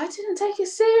didn't take it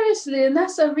seriously, and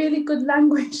that's a really good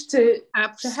language to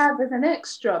have as an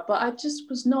extra, but I just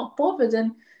was not bothered.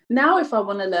 And now if I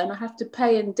want to learn, I have to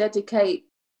pay and dedicate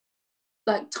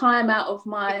like time out of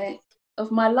my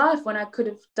life, when I could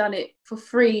have done it for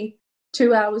free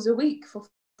 2 hours a week for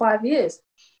 5 years.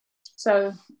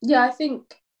 So I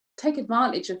think take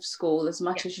advantage of school as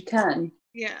much as you can.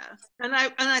 And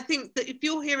I think that if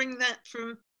you're hearing that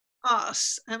from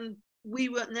us, and we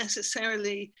weren't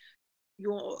necessarily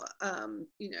your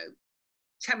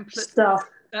template staff,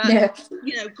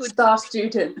 good staff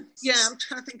student. I'm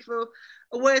trying to think of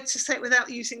a word to say it without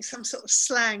using some sort of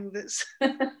slang that's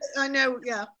I know.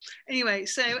 Anyway,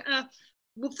 so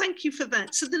well, thank you for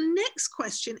that. So the next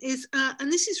question is,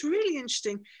 and this is really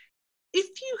interesting, if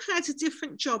you had a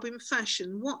different job in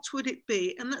fashion, what would it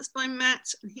be? And that's by Matt,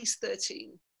 and he's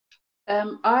 13.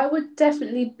 I would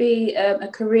definitely be a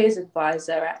careers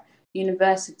advisor at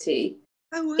university.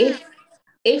 Oh, wow.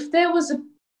 If there was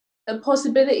a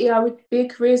possibility, I would be a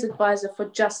careers advisor for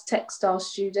just textile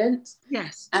students.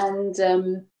 Yes. And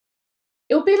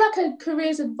it would be like a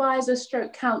careers advisor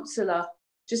stroke counsellor,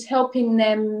 just helping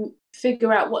them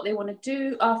figure out what they want to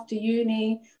do after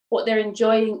uni, what they're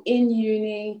enjoying in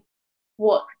uni,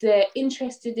 what they're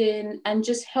interested in, and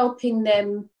just helping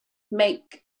them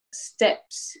make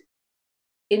steps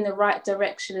in the right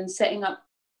direction and setting up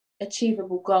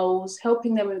achievable goals,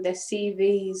 helping them with their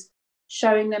CVs,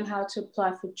 showing them how to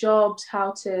apply for jobs,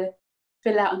 how to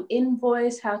fill out an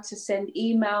invoice, how to send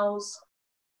emails,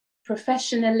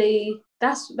 professionally,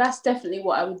 that's definitely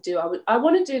what I would do. I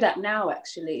want to do that now,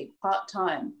 actually,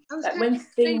 part-time. Like when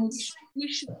things,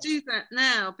 you should do that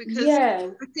now, because yeah,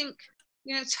 I think,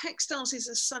 you know, textiles is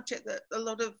a subject that a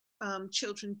lot of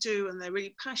children do and they're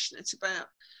really passionate about,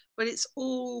 but it's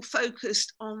all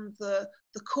focused on the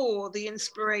core, the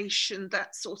inspiration,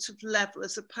 that sort of level,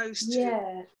 as opposed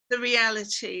to the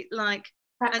reality, like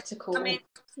practical. And, I mean,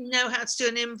 you know how to do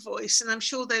an invoice, and I'm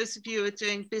sure those of you who are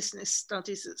doing business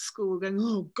studies at school going,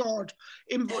 oh God,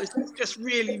 invoice, it's just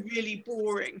really, really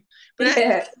boring. But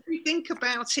if you think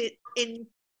about it in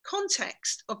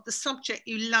context of the subject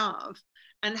you love,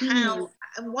 and how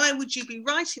and why would you be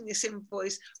writing this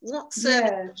invoice? What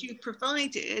service you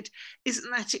provided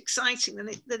isn't that exciting? Then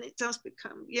it does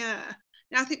become,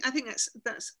 I think I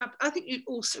think you'd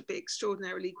also be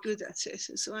extraordinarily good at it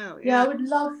as well. Yeah, I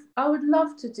would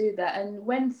love to do that. And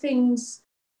when things,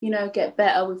 you know, get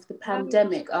better with the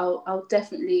pandemic, I'll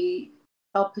definitely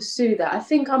pursue that. I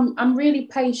think I'm really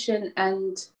patient,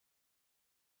 and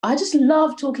I just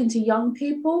love talking to young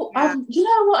people. You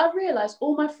know what I realized?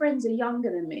 All my friends are younger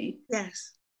than me.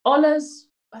 Yes. Ola's,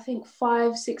 I think,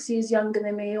 5-6 years younger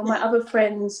than me. All my other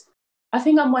friends, I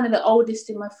think I'm one of the oldest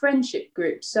in my friendship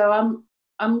group. So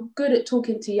I'm good at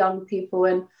talking to young people,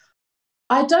 and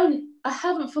I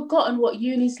haven't forgotten what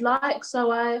uni's like,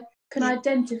 so I can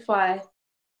identify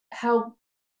how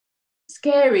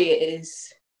scary it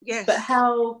is, but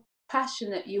how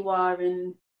passionate you are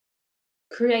and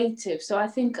creative. So I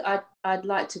think I'd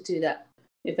like to do that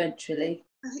eventually.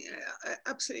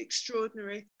 Absolutely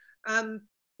extraordinary. I'm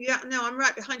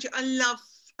right behind you.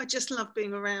 I just love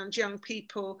being around young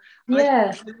people.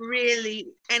 Yeah. Really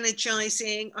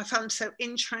energizing. I found them so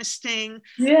interesting.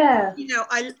 Yeah. You know,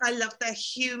 I love their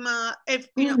humor.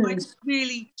 You know, I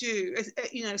really do.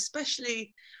 You know,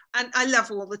 especially, and I love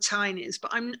all the tinies,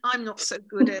 but I'm not so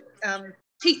good at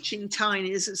teaching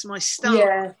tinies as my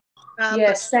style.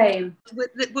 But same.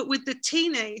 But with the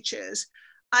teenagers,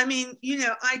 I mean, you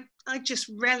know, I just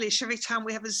relish every time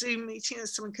we have a Zoom meeting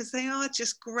with someone, because they are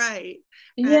just great.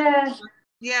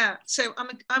 So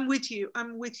I'm with you.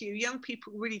 Young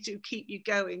people really do keep you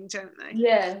going, don't they?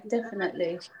 Yeah,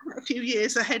 definitely. A few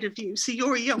years ahead of you, so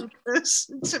you're a young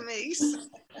person to me. So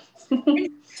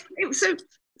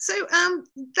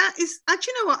that is, do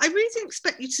you know what? I really didn't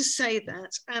expect you to say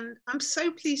that, and I'm so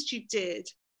pleased you did.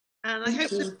 And I hope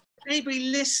that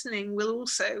anybody listening will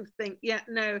also think,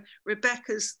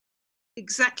 Rebecca's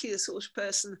exactly the sort of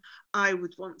person I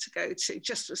would want to go to,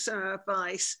 just for some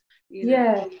advice,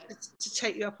 to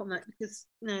take you up on that, because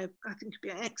I think it'd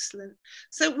be excellent.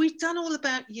 So we've done all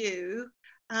about you,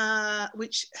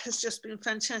 which has just been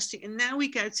fantastic, and now we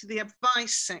go to the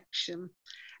advice section.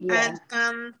 And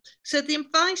so the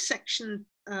advice section,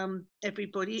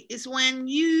 everybody, is when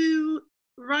you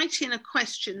write in a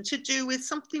question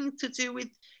something to do with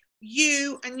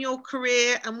you and your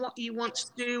career and what you want to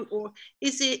do, or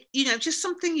is it, just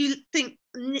something you think,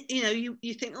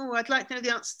 you think, oh, I'd like to know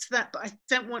the answer to that, but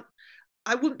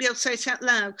I wouldn't be able to say it out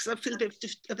loud because I feel a bit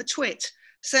of a twit.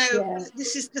 So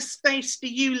this is the space for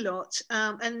you lot,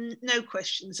 and no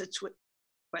questions a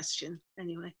question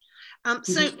anyway.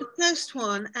 So the first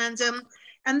one, and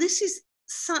this is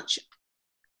such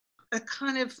a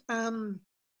kind of,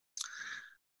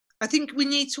 I think we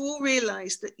need to all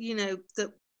realize that,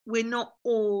 that we're not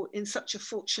all in such a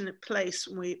fortunate place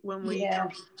when we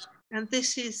and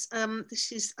this is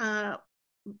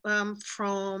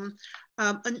from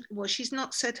well, she's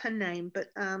not said her name,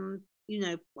 but I'll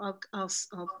read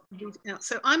it out.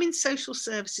 So I'm in social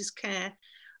services care.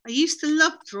 I used to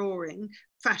love drawing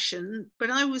fashion,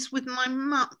 but I was with my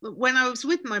mum when I was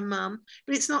with my mum,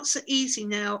 but it's not so easy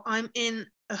now. I'm in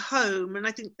a home, and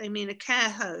I think they mean a care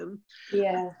home.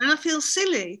 And I feel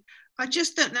silly. I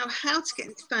just don't know how to get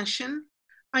into fashion.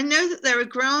 I know that there are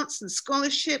grants and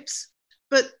scholarships,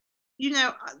 but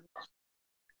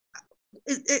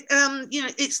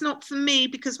it's not for me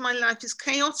because my life is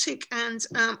chaotic, and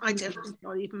I definitely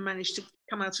not even managed to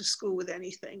come out of school with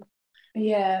anything.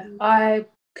 I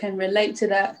can relate to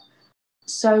that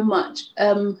so much.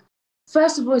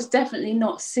 First of all, it's definitely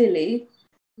not silly.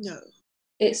 No,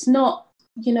 it's not.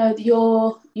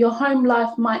 Your home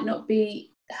life might not be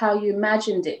how you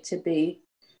imagined it to be,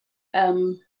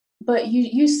 but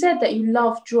you said that you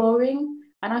love drawing,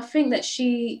 and I think that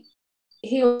he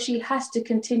or she has to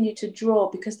continue to draw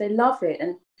because they love it,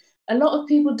 and a lot of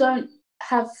people don't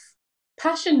have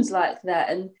passions like that,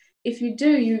 and if you do,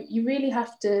 you really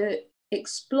have to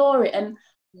explore it. And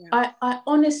I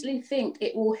honestly think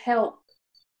it will help,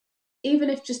 even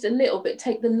if just a little bit,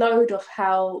 take the load off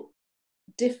how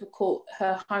difficult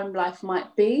her home life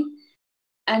might be,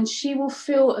 and she will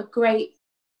feel a great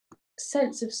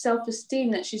sense of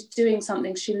self-esteem that she's doing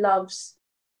something she loves,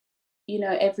 you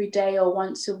know, every day or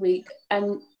once a week.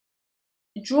 And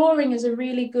drawing is a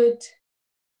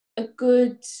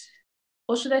good,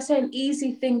 or should I say, an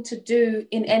easy thing to do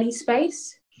in any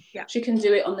space. Yeah. She can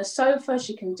do it on the sofa,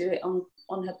 she can do it on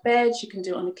her bed, she can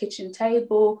do it on the kitchen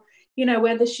table, you know,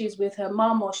 whether she's with her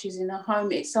mum or she's in her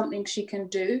home, it's something she can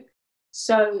do.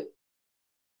 So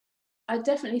I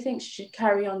definitely think she should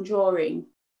carry on drawing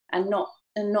and not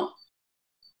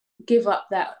give up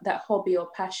that hobby or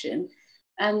passion.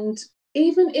 And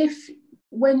even if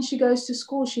when she goes to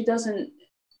school she doesn't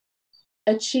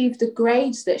achieve the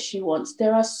grades that she wants,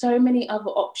 there are so many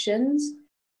other options.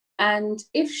 And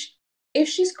if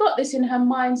she's got this in her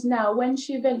mind now, when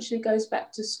she eventually goes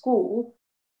back to school,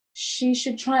 she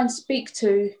should try and speak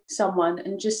to someone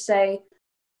and just say,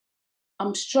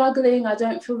 I'm struggling, I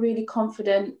don't feel really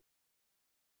confident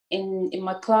in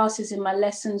my classes, in my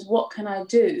lessons, what can I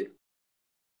do?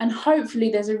 And hopefully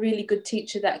there's a really good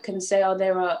teacher that can say, oh,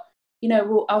 there are, you know,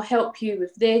 well, I'll help you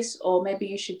with this, or maybe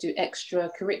you should do extra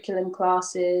curriculum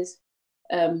classes.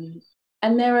 And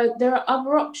there are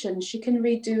other options. She can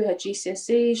redo her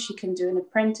GCSEs, she can do an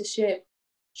apprenticeship,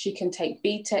 she can take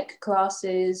BTEC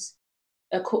classes,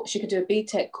 she could do a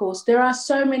BTEC course. There are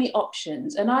so many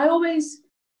options. And I always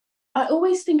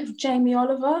think of Jamie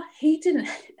Oliver. He didn't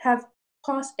have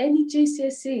passed any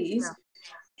GCSEs. Yeah.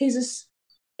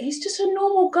 He's just a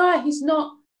normal guy. He's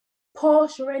not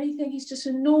posh or anything. He's just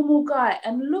a normal guy.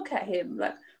 And look at him.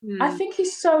 Like, I think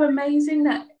he's so amazing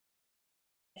that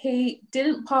he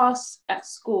didn't pass at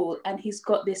school and he's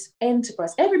got this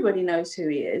enterprise. Everybody knows who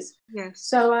he is. Yes.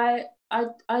 So I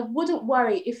wouldn't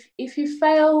worry if you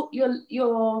fail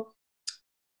your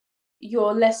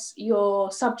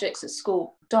subjects at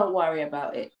school. Don't worry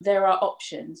about it. There are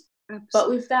options. Absolutely. But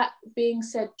with that being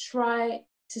said, try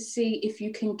to see if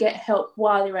you can get help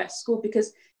while you're at school,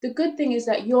 because the good thing is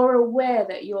that you're aware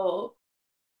that you're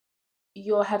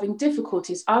having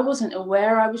difficulties. I wasn't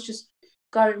aware. I was just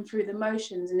going through the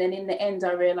motions, and then in the end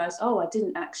I realized, oh, I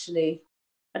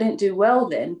didn't do well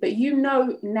then. But you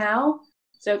know now,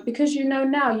 so because you know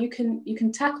now, you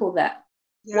can tackle that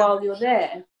while you're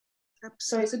there. Absolutely.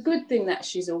 So it's a good thing that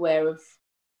she's aware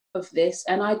of this,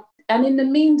 and in the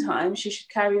meantime she should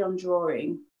carry on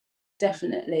drawing,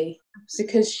 definitely.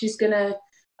 Absolutely. Because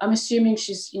I'm assuming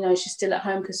she's still at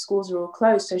home because schools are all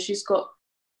closed, so she's got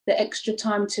the extra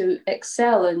time to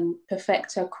excel and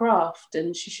perfect her craft,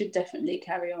 and she should definitely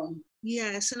carry on.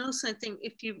 Yes, and also I think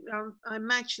if you, I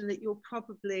imagine that you'll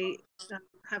probably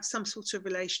have some sort of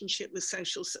relationship with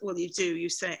you do, you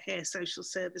say it here, social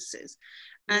services.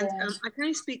 And I can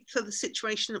only speak for the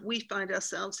situation that we find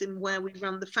ourselves in where we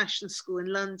run the fashion school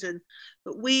in London.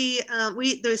 But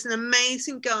there's an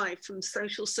amazing guy from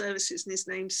social services, and his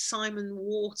name's Simon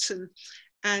Wharton.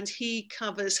 And he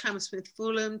covers Hammersmith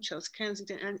Fulham, Chelsea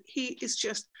Kensington, and he is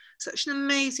just such an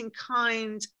amazing,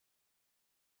 kind,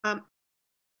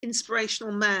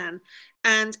 inspirational man.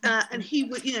 And he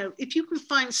would, if you can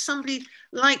find somebody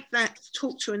like that to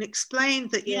talk to and explain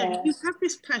that, you have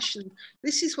this passion,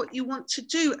 this is what you want to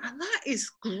do, and that is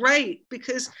great,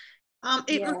 because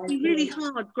it must be really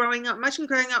hard growing up. Imagine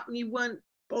growing up and you weren't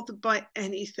bothered by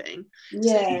anything.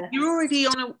 So you're already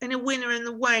in a winner in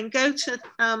the way, and go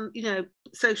to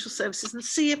social services and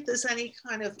see if there's any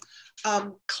kind of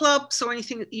clubs or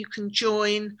anything that you can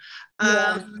join.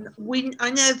 I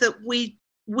know that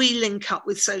we link up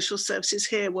with social services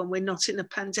here when we're not in a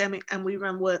pandemic, and we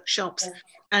run workshops,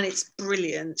 and it's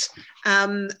brilliant.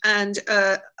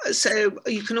 So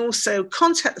you can also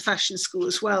contact the fashion school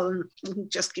as well, and we can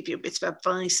just give you a bit of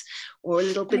advice or a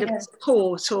little bit of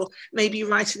support, or maybe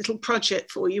write a little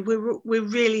project for you. We're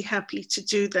really happy to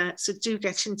do that, so do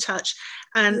get in touch.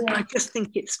 And I just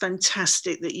think it's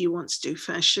fantastic that you want to do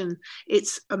fashion.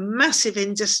 It's a massive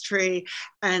industry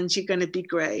and you're going to be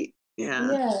great.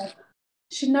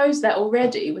 She knows that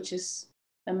already, which is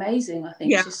amazing. I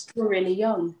think she's still really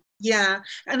young. Yeah,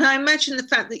 and I imagine the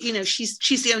fact that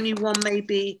she's the only one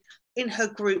maybe in her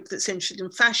group that's interested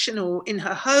in fashion, or in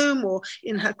her home, or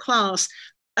in her class.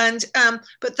 And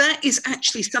but that is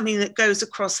actually something that goes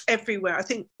across everywhere. I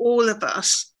think all of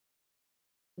us,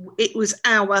 it was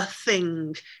our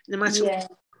thing, no matter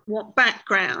what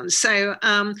background. So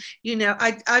I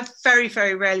very,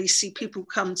 very rarely see people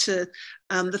come to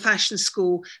the fashion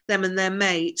school, them and their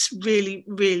mates. Really,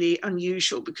 really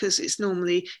unusual, because it's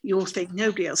normally your thing,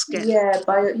 nobody else gets.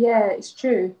 It's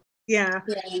true.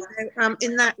 So,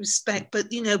 in that respect, but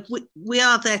we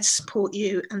are there to support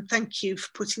you, and thank you for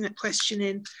putting that question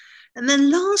in. And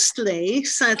then lastly,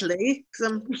 sadly,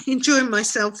 because I'm enjoying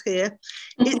myself here,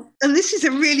 and this is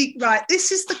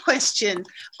this is the question.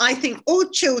 I think all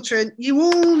children, you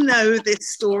all know this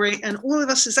story, and all of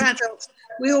us as adults,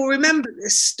 we all remember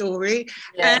this story.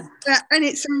 Yeah. And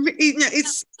it's,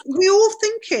 we all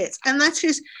think it, and that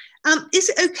is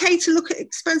it okay to look at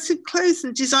expensive clothes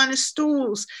and designer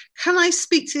stores? Can I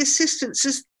speak to the assistants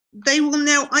as they will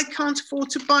know I can't afford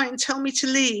to buy and tell me to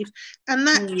leave? And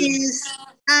that is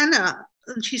Anna,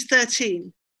 and she's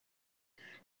 13.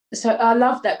 So I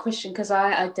love that question because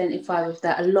I identify with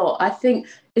that a lot. I think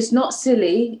it's not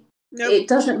silly. Nope. It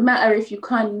doesn't matter if you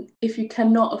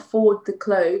cannot afford the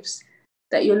clothes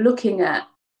that you're looking at.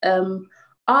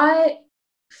 I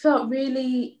felt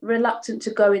really reluctant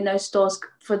to go in those stores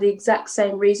for the exact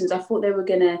same reasons. I thought they were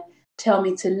going to tell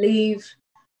me to leave.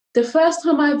 The first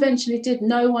time I eventually did,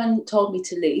 no one told me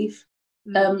to leave.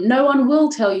 No one will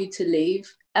tell you to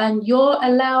leave, and you're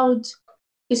allowed.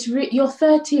 You're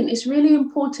 13. It's really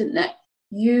important that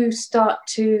you start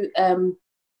to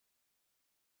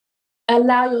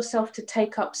allow yourself to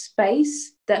take up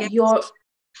space. That yes.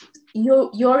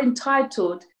 you're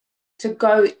entitled to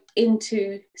go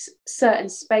into certain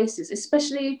spaces,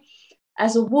 especially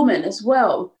as a woman as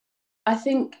well. I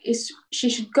think she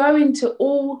should go into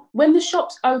when the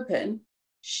shops open,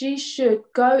 she should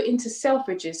go into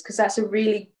Selfridges, because that's a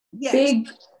really big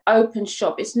open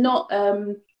shop. It's not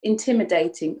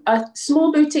intimidating.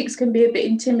 Small boutiques can be a bit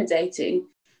intimidating,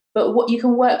 but what you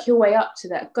can work your way up to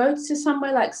that. Go to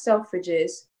somewhere like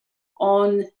Selfridges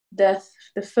on the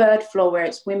third floor where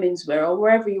it's women's wear, or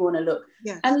wherever you want to look,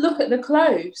 and look at the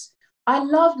clothes. I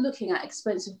loved looking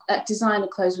at designer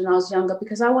clothes when I was younger,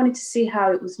 because I wanted to see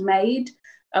how it was made.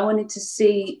 I wanted to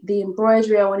see the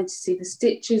embroidery. I wanted to see the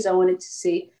stitches. I wanted to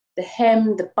see the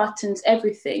hem, the buttons,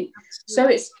 everything.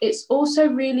 Absolutely. So it's also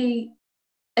really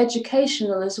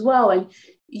educational as well. And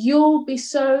you'll be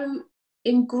so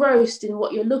engrossed in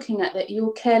what you're looking at that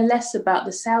you'll care less about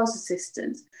the sales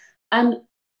assistants. And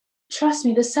trust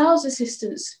me, the sales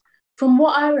assistants, from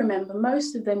what I remember,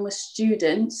 most of them were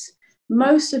students.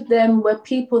 Most of them were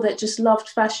people that just loved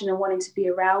fashion and wanted to be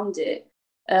around it.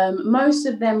 Most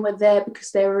of them were there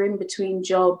because they were in between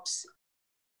jobs.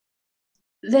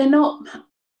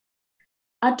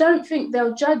 I don't think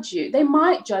they'll judge you. They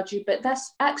might judge you, but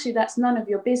that's none of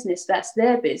your business. That's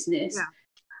their business. Yeah.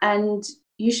 And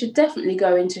you should definitely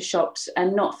go into shops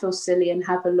and not feel silly and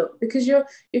have a look, because you're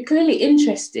clearly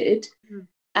interested.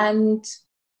 And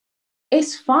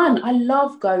it's fun. I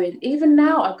love going. Even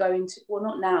now I go into, well,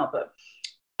 not now, but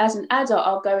as an adult,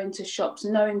 I'll go into shops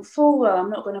knowing full well I'm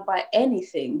not going to buy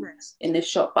anything in the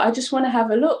shop, but I just want to have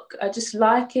a look. I just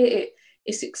like it.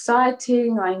 It's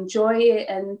exciting. I enjoy it.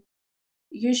 And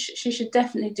she should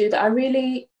definitely do that. I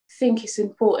really think it's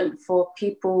important for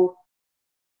people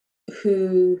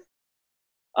who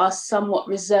are somewhat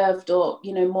reserved or,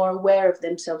 more aware of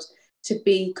themselves to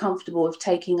be comfortable with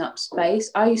taking up space.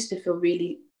 I used to feel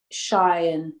really shy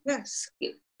and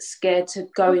scared to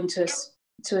go into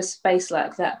a space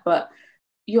like that, but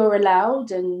you're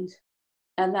allowed, and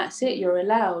that's it. You're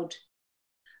allowed.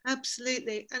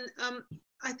 Absolutely. And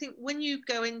I think when you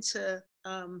go into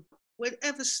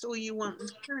whatever store you want,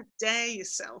 kind of dare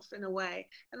yourself in a way,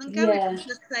 and then go in and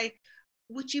just say,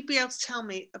 would you be able to tell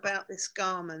me about this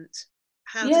garment?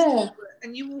 How does it work?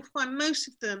 And you will find most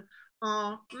of the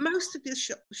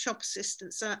shop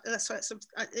assistants, that's why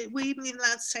we're even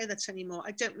allowed to say that anymore.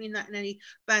 I don't mean that in any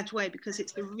bad way, because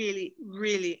it's a really,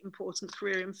 really important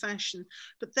career in fashion,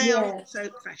 but they are also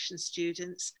fashion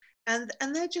students, and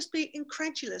they're just being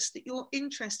incredulous that you're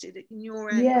interested in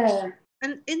your age.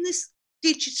 And in this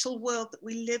digital world that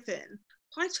we live in,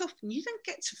 quite often you don't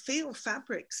get to feel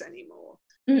fabrics anymore.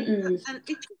 And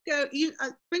if you go,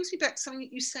 it brings me back to something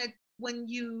that you said when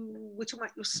you were talking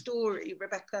about your story,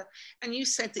 Rebecca, and you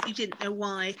said that you didn't know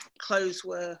why clothes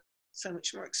were so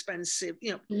much more expensive,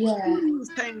 who was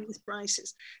paying these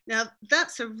prices. Now,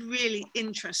 that's a really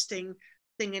interesting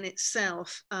thing in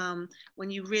itself,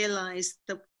 when you realize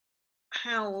that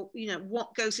how,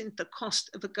 what goes into the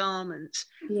cost of a garment.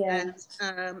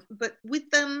 But with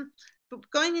them, but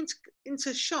going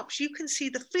into shops, you can see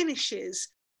the finishes,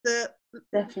 the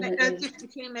difference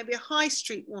between maybe a high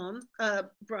street one,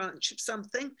 branch of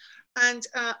something, and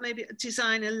maybe a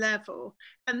designer level,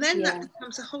 and then that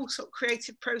becomes a whole sort of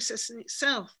creative process in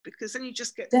itself, because then you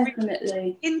just get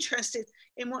really interested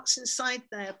in what's inside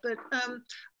there. But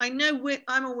I know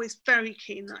I'm always very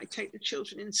keen that I take the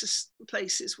children into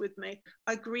places with me.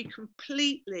 I agree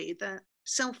completely that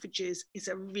Selfridges is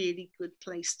a really good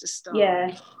place to start.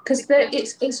 Because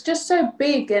it's just so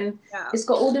big, and it's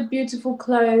got all the beautiful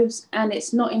clothes, and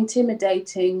it's not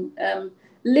intimidating.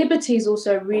 Liberty is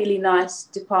also a really nice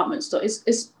department store.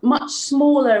 It's much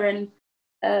smaller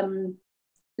and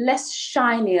less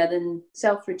shinier than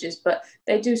Selfridges, but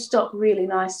they do stock really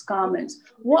nice garments.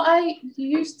 What I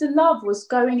used to love was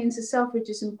going into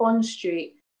Selfridges in Bond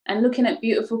Street and looking at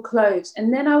beautiful clothes.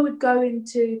 And then I would go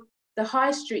into the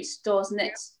high street stores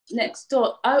next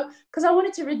door, because I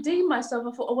wanted to redeem myself.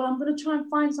 I thought, oh, well, I'm going to try and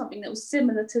find something that was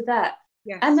similar to that.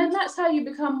 Yes. And then that's how you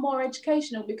become more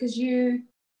educational, because you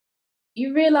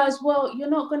realize, well, you're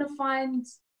not going to find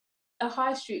a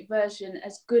high street version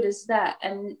as good as that.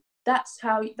 And that's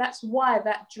why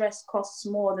that dress costs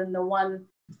more than the one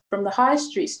from the high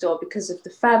street store, because of the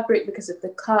fabric, because of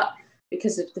the cut,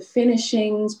 because of the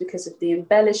finishings, because of the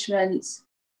embellishments.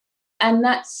 And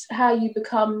that's how you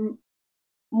become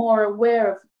more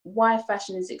aware of why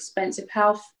fashion is expensive,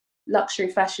 how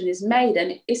luxury fashion is made.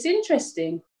 And it's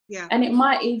interesting. Yeah. And it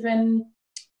might even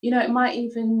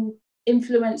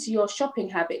influence your shopping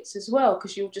habits as well,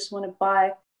 because you'll just want to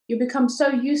buy. You become so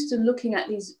used to looking at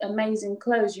these amazing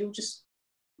clothes,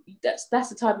 that's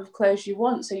the type of clothes you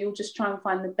want. So you'll just try and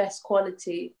find the best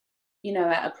quality,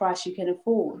 at a price you can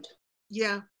afford.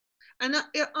 Yeah. And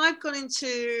I've gone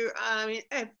into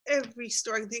every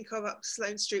store I can think of, up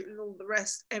Sloane Street and all the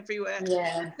rest, everywhere.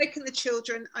 Yeah. I've taken the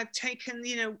children. I've taken,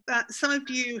 some of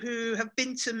you who have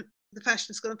been to the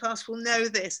fashion school in the past will know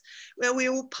this, where we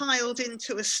all piled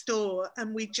into a store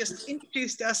and we just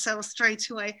introduced ourselves straight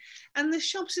away. And the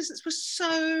shop assistants were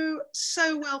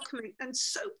so welcoming and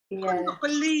so could not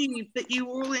believe that you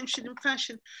were all interested in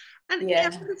fashion. And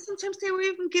sometimes they were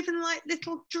even given like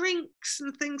little drinks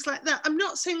and things like that. I'm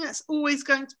not saying that's always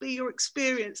going to be your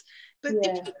experience, but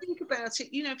if you think about it,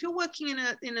 if you're working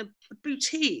in a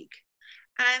boutique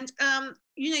and,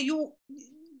 you're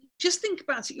just think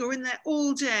about it, you're in there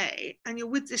all day and you're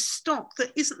with this stock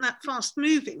that isn't that fast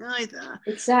moving either.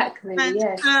 Exactly, and,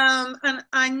 yes. And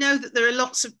I know that there are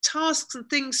lots of tasks and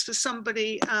things for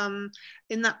somebody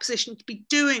in that position to be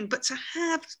doing, but to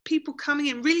have people coming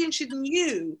in really interested in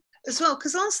you as well,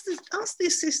 because ask the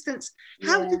assistants,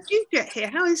 how did you get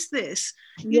here? How is this?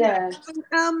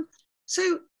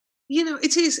 So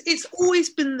it's always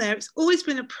been there. It's always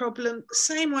been a problem.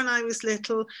 Same when I was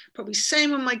little, probably same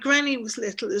when my granny was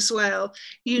little as well,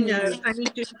 and you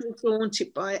do feel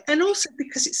daunted by it. And also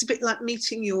because it's a bit like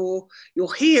meeting your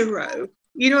hero.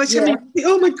 I mean,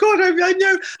 oh my God, I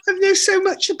know so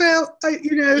much about,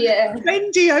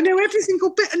 Fendi. I know every single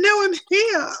bit. And now I'm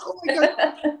here. Oh my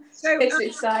God. So it's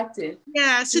exciting.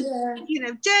 Yeah. So,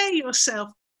 dare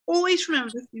yourself. Always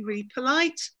remember to be really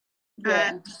polite.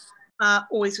 And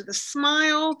always with a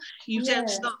smile. You don't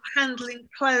start handling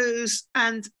clothes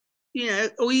and,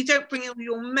 or you don't bring in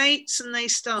your mates and they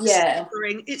start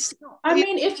suffering. It's not. I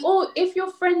mean, if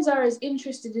your friends are as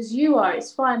interested as you are,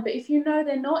 it's fine. But if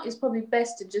they're not, it's probably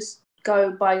best to just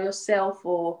go by yourself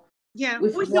or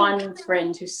with one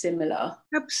friend who's similar.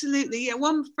 Absolutely,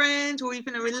 one friend or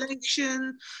even a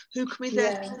relation who can be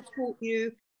there to support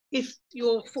you if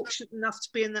you're fortunate enough to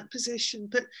be in that position.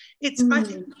 But it's I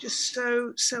think just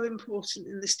so important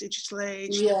in this digital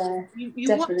age. You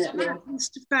definitely. Watch what happens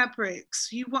to fabrics.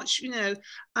 You watch, you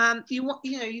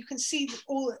can see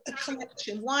all a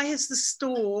collection. Why has the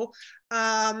store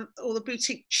or the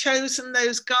boutique chosen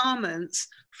those garments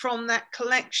from that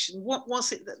collection? What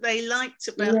was it that they liked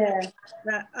about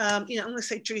that? I'm going to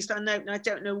say Dries Van Noten. I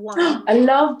don't know why. I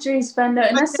love Dries Van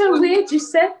Noten. That's so weird you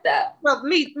said that. Well,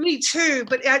 me too.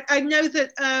 But I know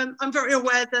that I'm very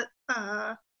aware that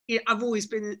I've always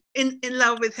been in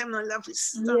love with him. I love his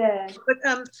stuff. But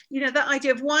that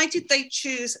idea of why did they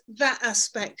choose that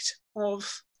aspect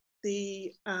of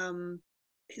the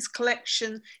his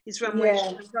collection, his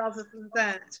runway rather than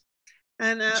that?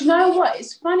 And do you know what?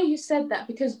 It's funny you said that,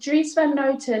 because Dries Van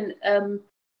Noten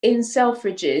in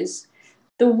Selfridges,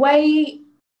 the way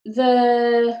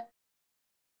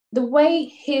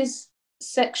his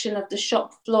section of the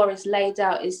shop floor is laid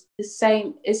out is the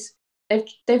same.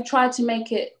 They've tried to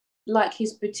make it like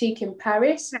his boutique in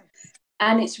Paris,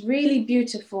 and it's really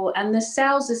beautiful. And the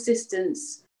sales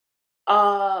assistants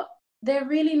they're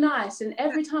really nice. And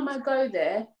every time I go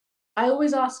there, I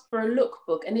always ask for a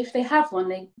lookbook, and if they have one,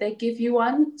 they give you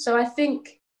one. So I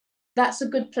think that's a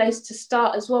good place to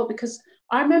start as well, because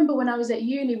I remember when I was at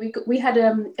uni, we had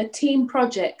a team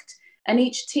project, and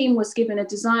each team was given a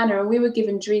designer, and we were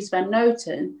given Dries Van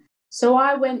Noten. So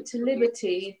I went to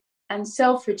Liberty and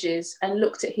Selfridges and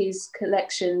looked at his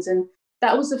collections, and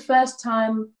that was the first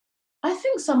time. I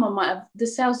think the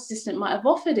sales assistant might have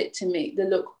offered it to me, the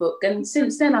lookbook, and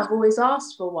since then I've always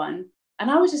asked for one. And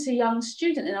I was just a young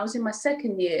student, and I was in my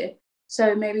second year,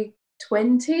 so maybe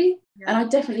 20, and I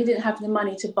definitely didn't have the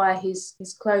money to buy his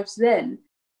clothes then.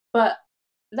 But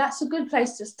that's a good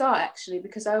place to start, actually,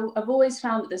 because I've always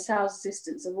found that the sales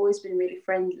assistants have always been really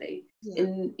friendly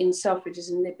in Selfridges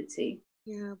and Liberty.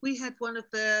 Yeah, we had one of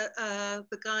the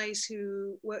guys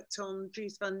who worked on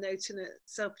Drews Van Noten at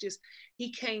Selfridges.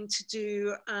 He came to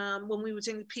do when we were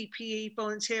doing the PPE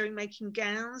volunteering, making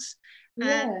gowns.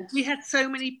 And we had so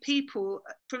many people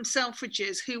from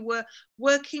Selfridges who were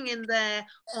working in there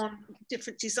on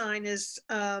different designers,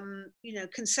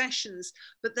 concessions,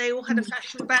 but they all had a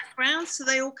fashion background, so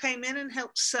they all came in and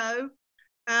helped sew,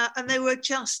 and they were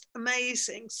just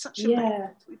amazing. Such amazing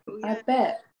people. I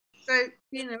bet. So,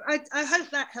 I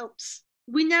hope that helps.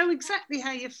 We know exactly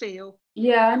how you feel.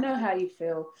 Yeah, I know how you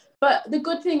feel. But the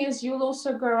good thing is you'll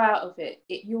also grow out of it.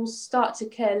 You'll start to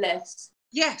care less.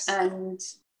 Yes.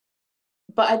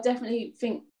 But I definitely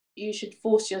think you should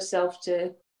force yourself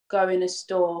to go in a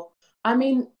store. I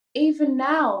mean, even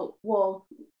now, well,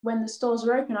 when the stores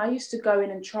are open, I used to go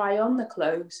in and try on the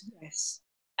clothes. Yes.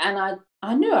 And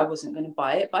I knew I wasn't going to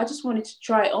buy it, but I just wanted to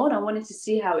try it on. I wanted to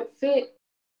see how it fit.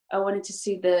 I wanted to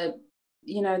see the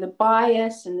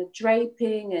bias and the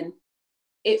draping, and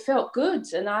it felt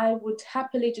good. And I would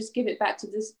happily just give it back to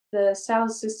the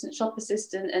sales assistant, shop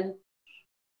assistant, and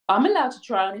I'm allowed to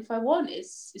try on if I want.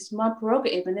 It's my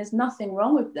prerogative, and there's nothing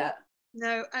wrong with that.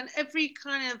 No, and every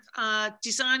kind of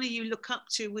designer you look up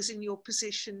to was in your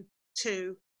position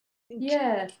too.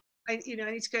 Yeah. I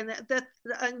need to go in there.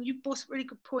 And you brought a really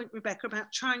good point, Rebecca,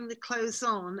 about trying the clothes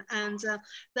on. And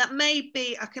that may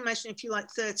be, I can imagine if you're like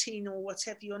 13 or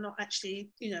whatever, you're not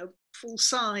actually, full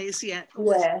size yet.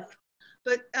 Yeah.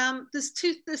 But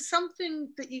there's something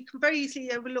that you can very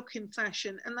easily overlook in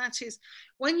fashion, and that is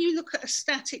when you look at a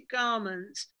static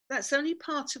garment, that's only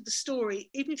part of the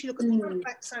story, even if you look at the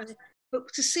backside.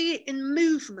 But to see it in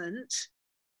movement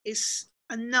is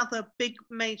another big,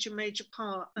 major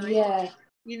part. Yeah.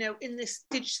 In this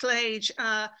digital age,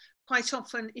 quite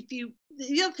often,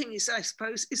 the other thing is, I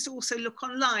suppose, is to also look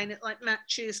online at like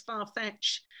Matches,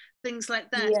 Farfetch, things like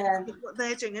that. Yeah. What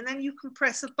they're doing, and then you can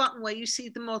press a button where you see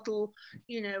the model,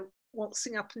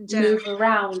 waltzing up and down, move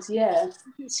around. Yeah,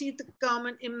 you can see the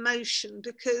garment in motion,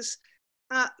 because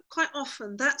quite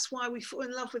often that's why we fall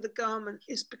in love with a garment,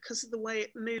 is because of the way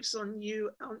it moves on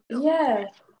you, on your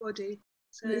body.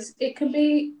 So it can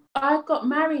be. I got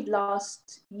married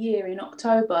last year in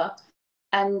October,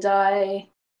 and I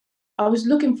was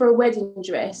looking for a wedding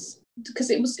dress because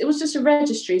it was just a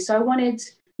registry, so I wanted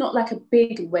not like a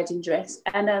big wedding dress.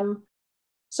 And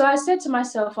so I said to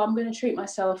myself, I'm going to treat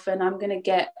myself, and I'm going to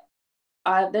get.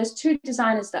 There's two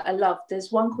designers that I love.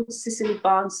 There's one called Cicely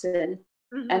Barnson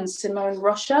and Simone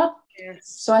Rocha. Yes.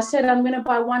 So I said I'm going to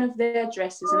buy one of their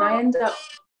dresses, and I end up.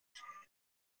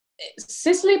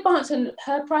 Cicely Barnson,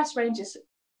 her price range is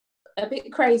a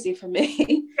bit crazy for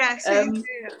me. Yes.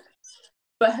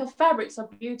 But her fabrics are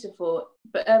beautiful.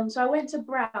 But so I went to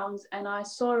Browns and I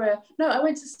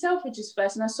went to Selfridges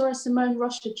first, and I saw a Simone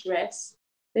Rocha dress.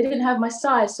 They didn't have my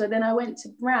size, so then I went to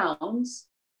Browns,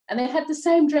 and they had the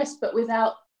same dress but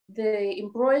without the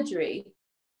embroidery.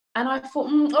 And I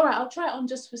thought, all right, I'll try it on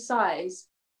just for size.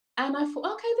 And I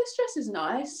thought, okay, this dress is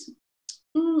nice.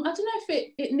 I don't know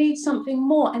if it needs something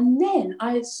more. And then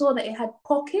I saw that it had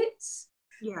pockets,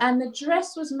 and the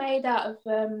dress was made out of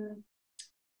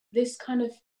this kind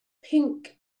of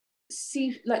pink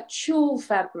like tulle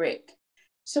fabric.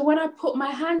 So when I put my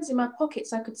hands in my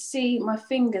pockets, I could see my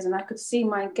fingers and I could see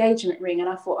my engagement ring, and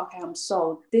I thought, okay, I'm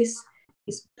sold. This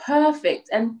is perfect.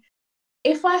 And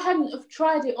if I hadn't have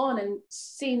tried it on and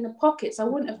seen the pockets, I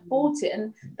wouldn't have bought it.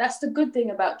 And that's the good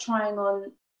thing about trying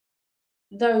on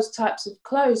those types of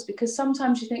clothes, because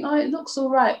sometimes you think, oh, it looks all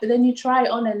right, but then you try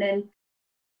it on, and then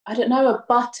I don't know, a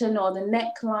button or the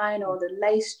neckline or the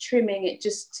lace trimming, it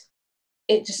just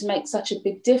makes such a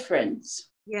big difference.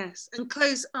 Yes, and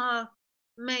clothes are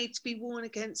made to be worn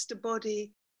against a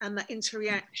body and that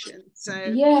interaction. So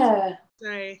yeah.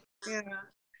 I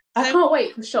can't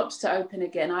wait for shops to open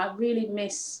again. I really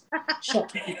miss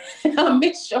shopping. I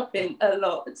miss shopping a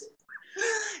lot.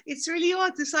 It's really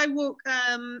odd. As I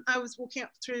was walking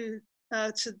up through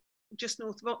to just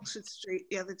north of Oxford Street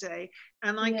the other day,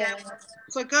 and I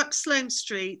go up Sloane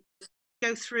Street,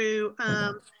 go through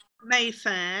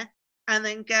Mayfair, and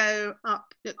then go up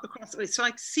across the way. So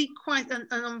I see quite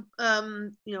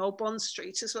Old Bond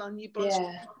Street as well, New Bond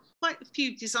Street, quite a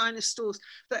few designer stores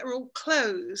that are all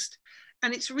closed,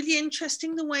 and it's really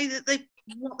interesting the way that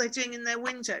what they're doing in their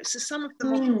windows. So some of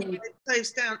them are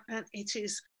closed down, and it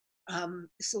is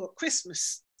it's all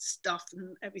Christmas stuff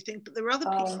and everything, but there are other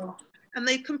people, and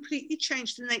they completely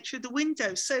changed the nature of the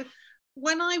window. So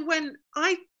when I went,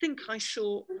 I think I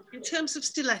saw, in terms of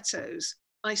stilettos,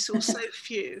 I saw so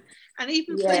few. And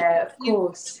even of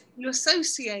course, you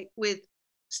associate with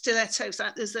stilettos.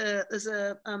 Like there's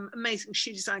a amazing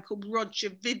shoe designer called Roger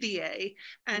Vivier,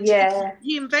 and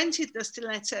he invented the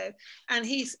stiletto, and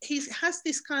he has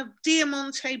this kind of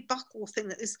diamante buckle thing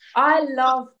that is. I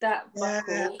love that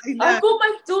buckle. I bought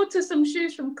my daughter some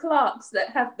shoes from Clark's that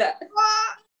have that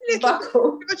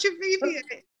buckle. Roger Vivier.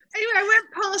 Anyway, I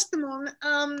went past them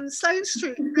on Sloane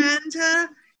Street, and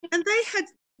they had.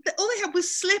 All they had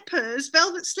was slippers,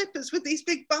 velvet slippers with these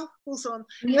big buckles on.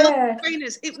 Velvet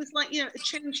trainers. It was like, a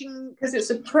changing. Because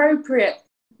it's appropriate.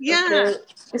 Yeah.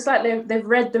 It's like they've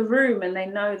read the room and they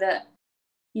know that,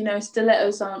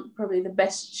 stilettos aren't probably the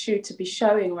best shoe to be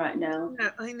showing right now. No,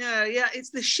 I know. Yeah,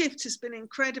 the shift has been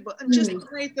incredible. And just the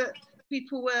way that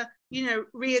people were,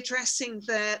 readdressing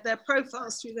their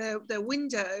profiles through their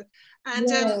window. And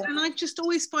I just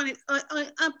always find it,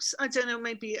 I don't know,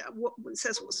 maybe what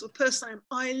says what sort of person I am.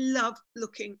 I love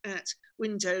looking at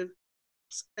window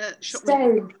shop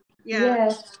windows.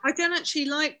 Yeah. I don't actually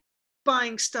like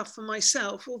buying stuff for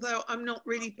myself, although I'm not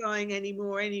really buying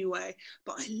anymore anyway.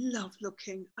 But I love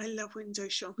looking. I love window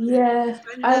shopping. Yeah,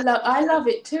 I love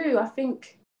it too. I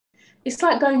think it's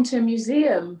like going to a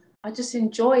museum. I just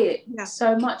enjoy it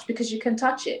so much because you can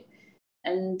touch it.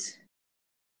 And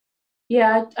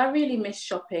I really miss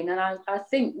shopping. And I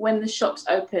think when the shops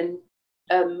open,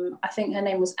 I think her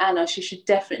name was Anna, she should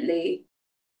definitely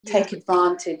take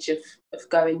advantage of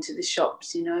going to the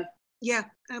shops, Yeah,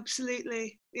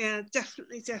 absolutely. Yeah,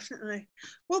 definitely.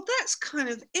 Well, that's kind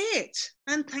of it.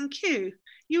 And thank you.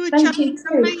 You were just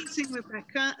amazing,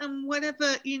 Rebecca. And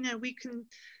whatever, we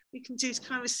can do to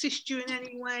kind of assist you in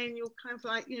any way in your kind of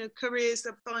like, careers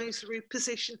advisory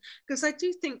position. Because I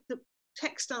do think that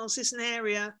textiles is an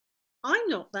area I'm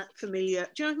not that familiar.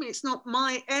 Do you know what I mean? It's not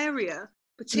my area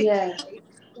particularly.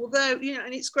 Although,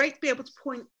 and it's great to be able to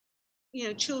point,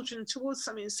 children towards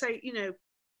something and say,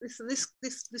 listen,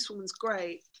 this woman's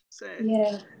great. So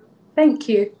thank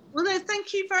you. Well, no,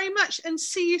 thank you very much, and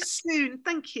see you soon.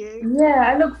 Thank you.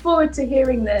 I look forward to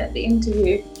hearing the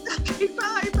interview. Okay,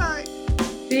 bye.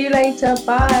 See you later.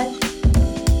 Bye.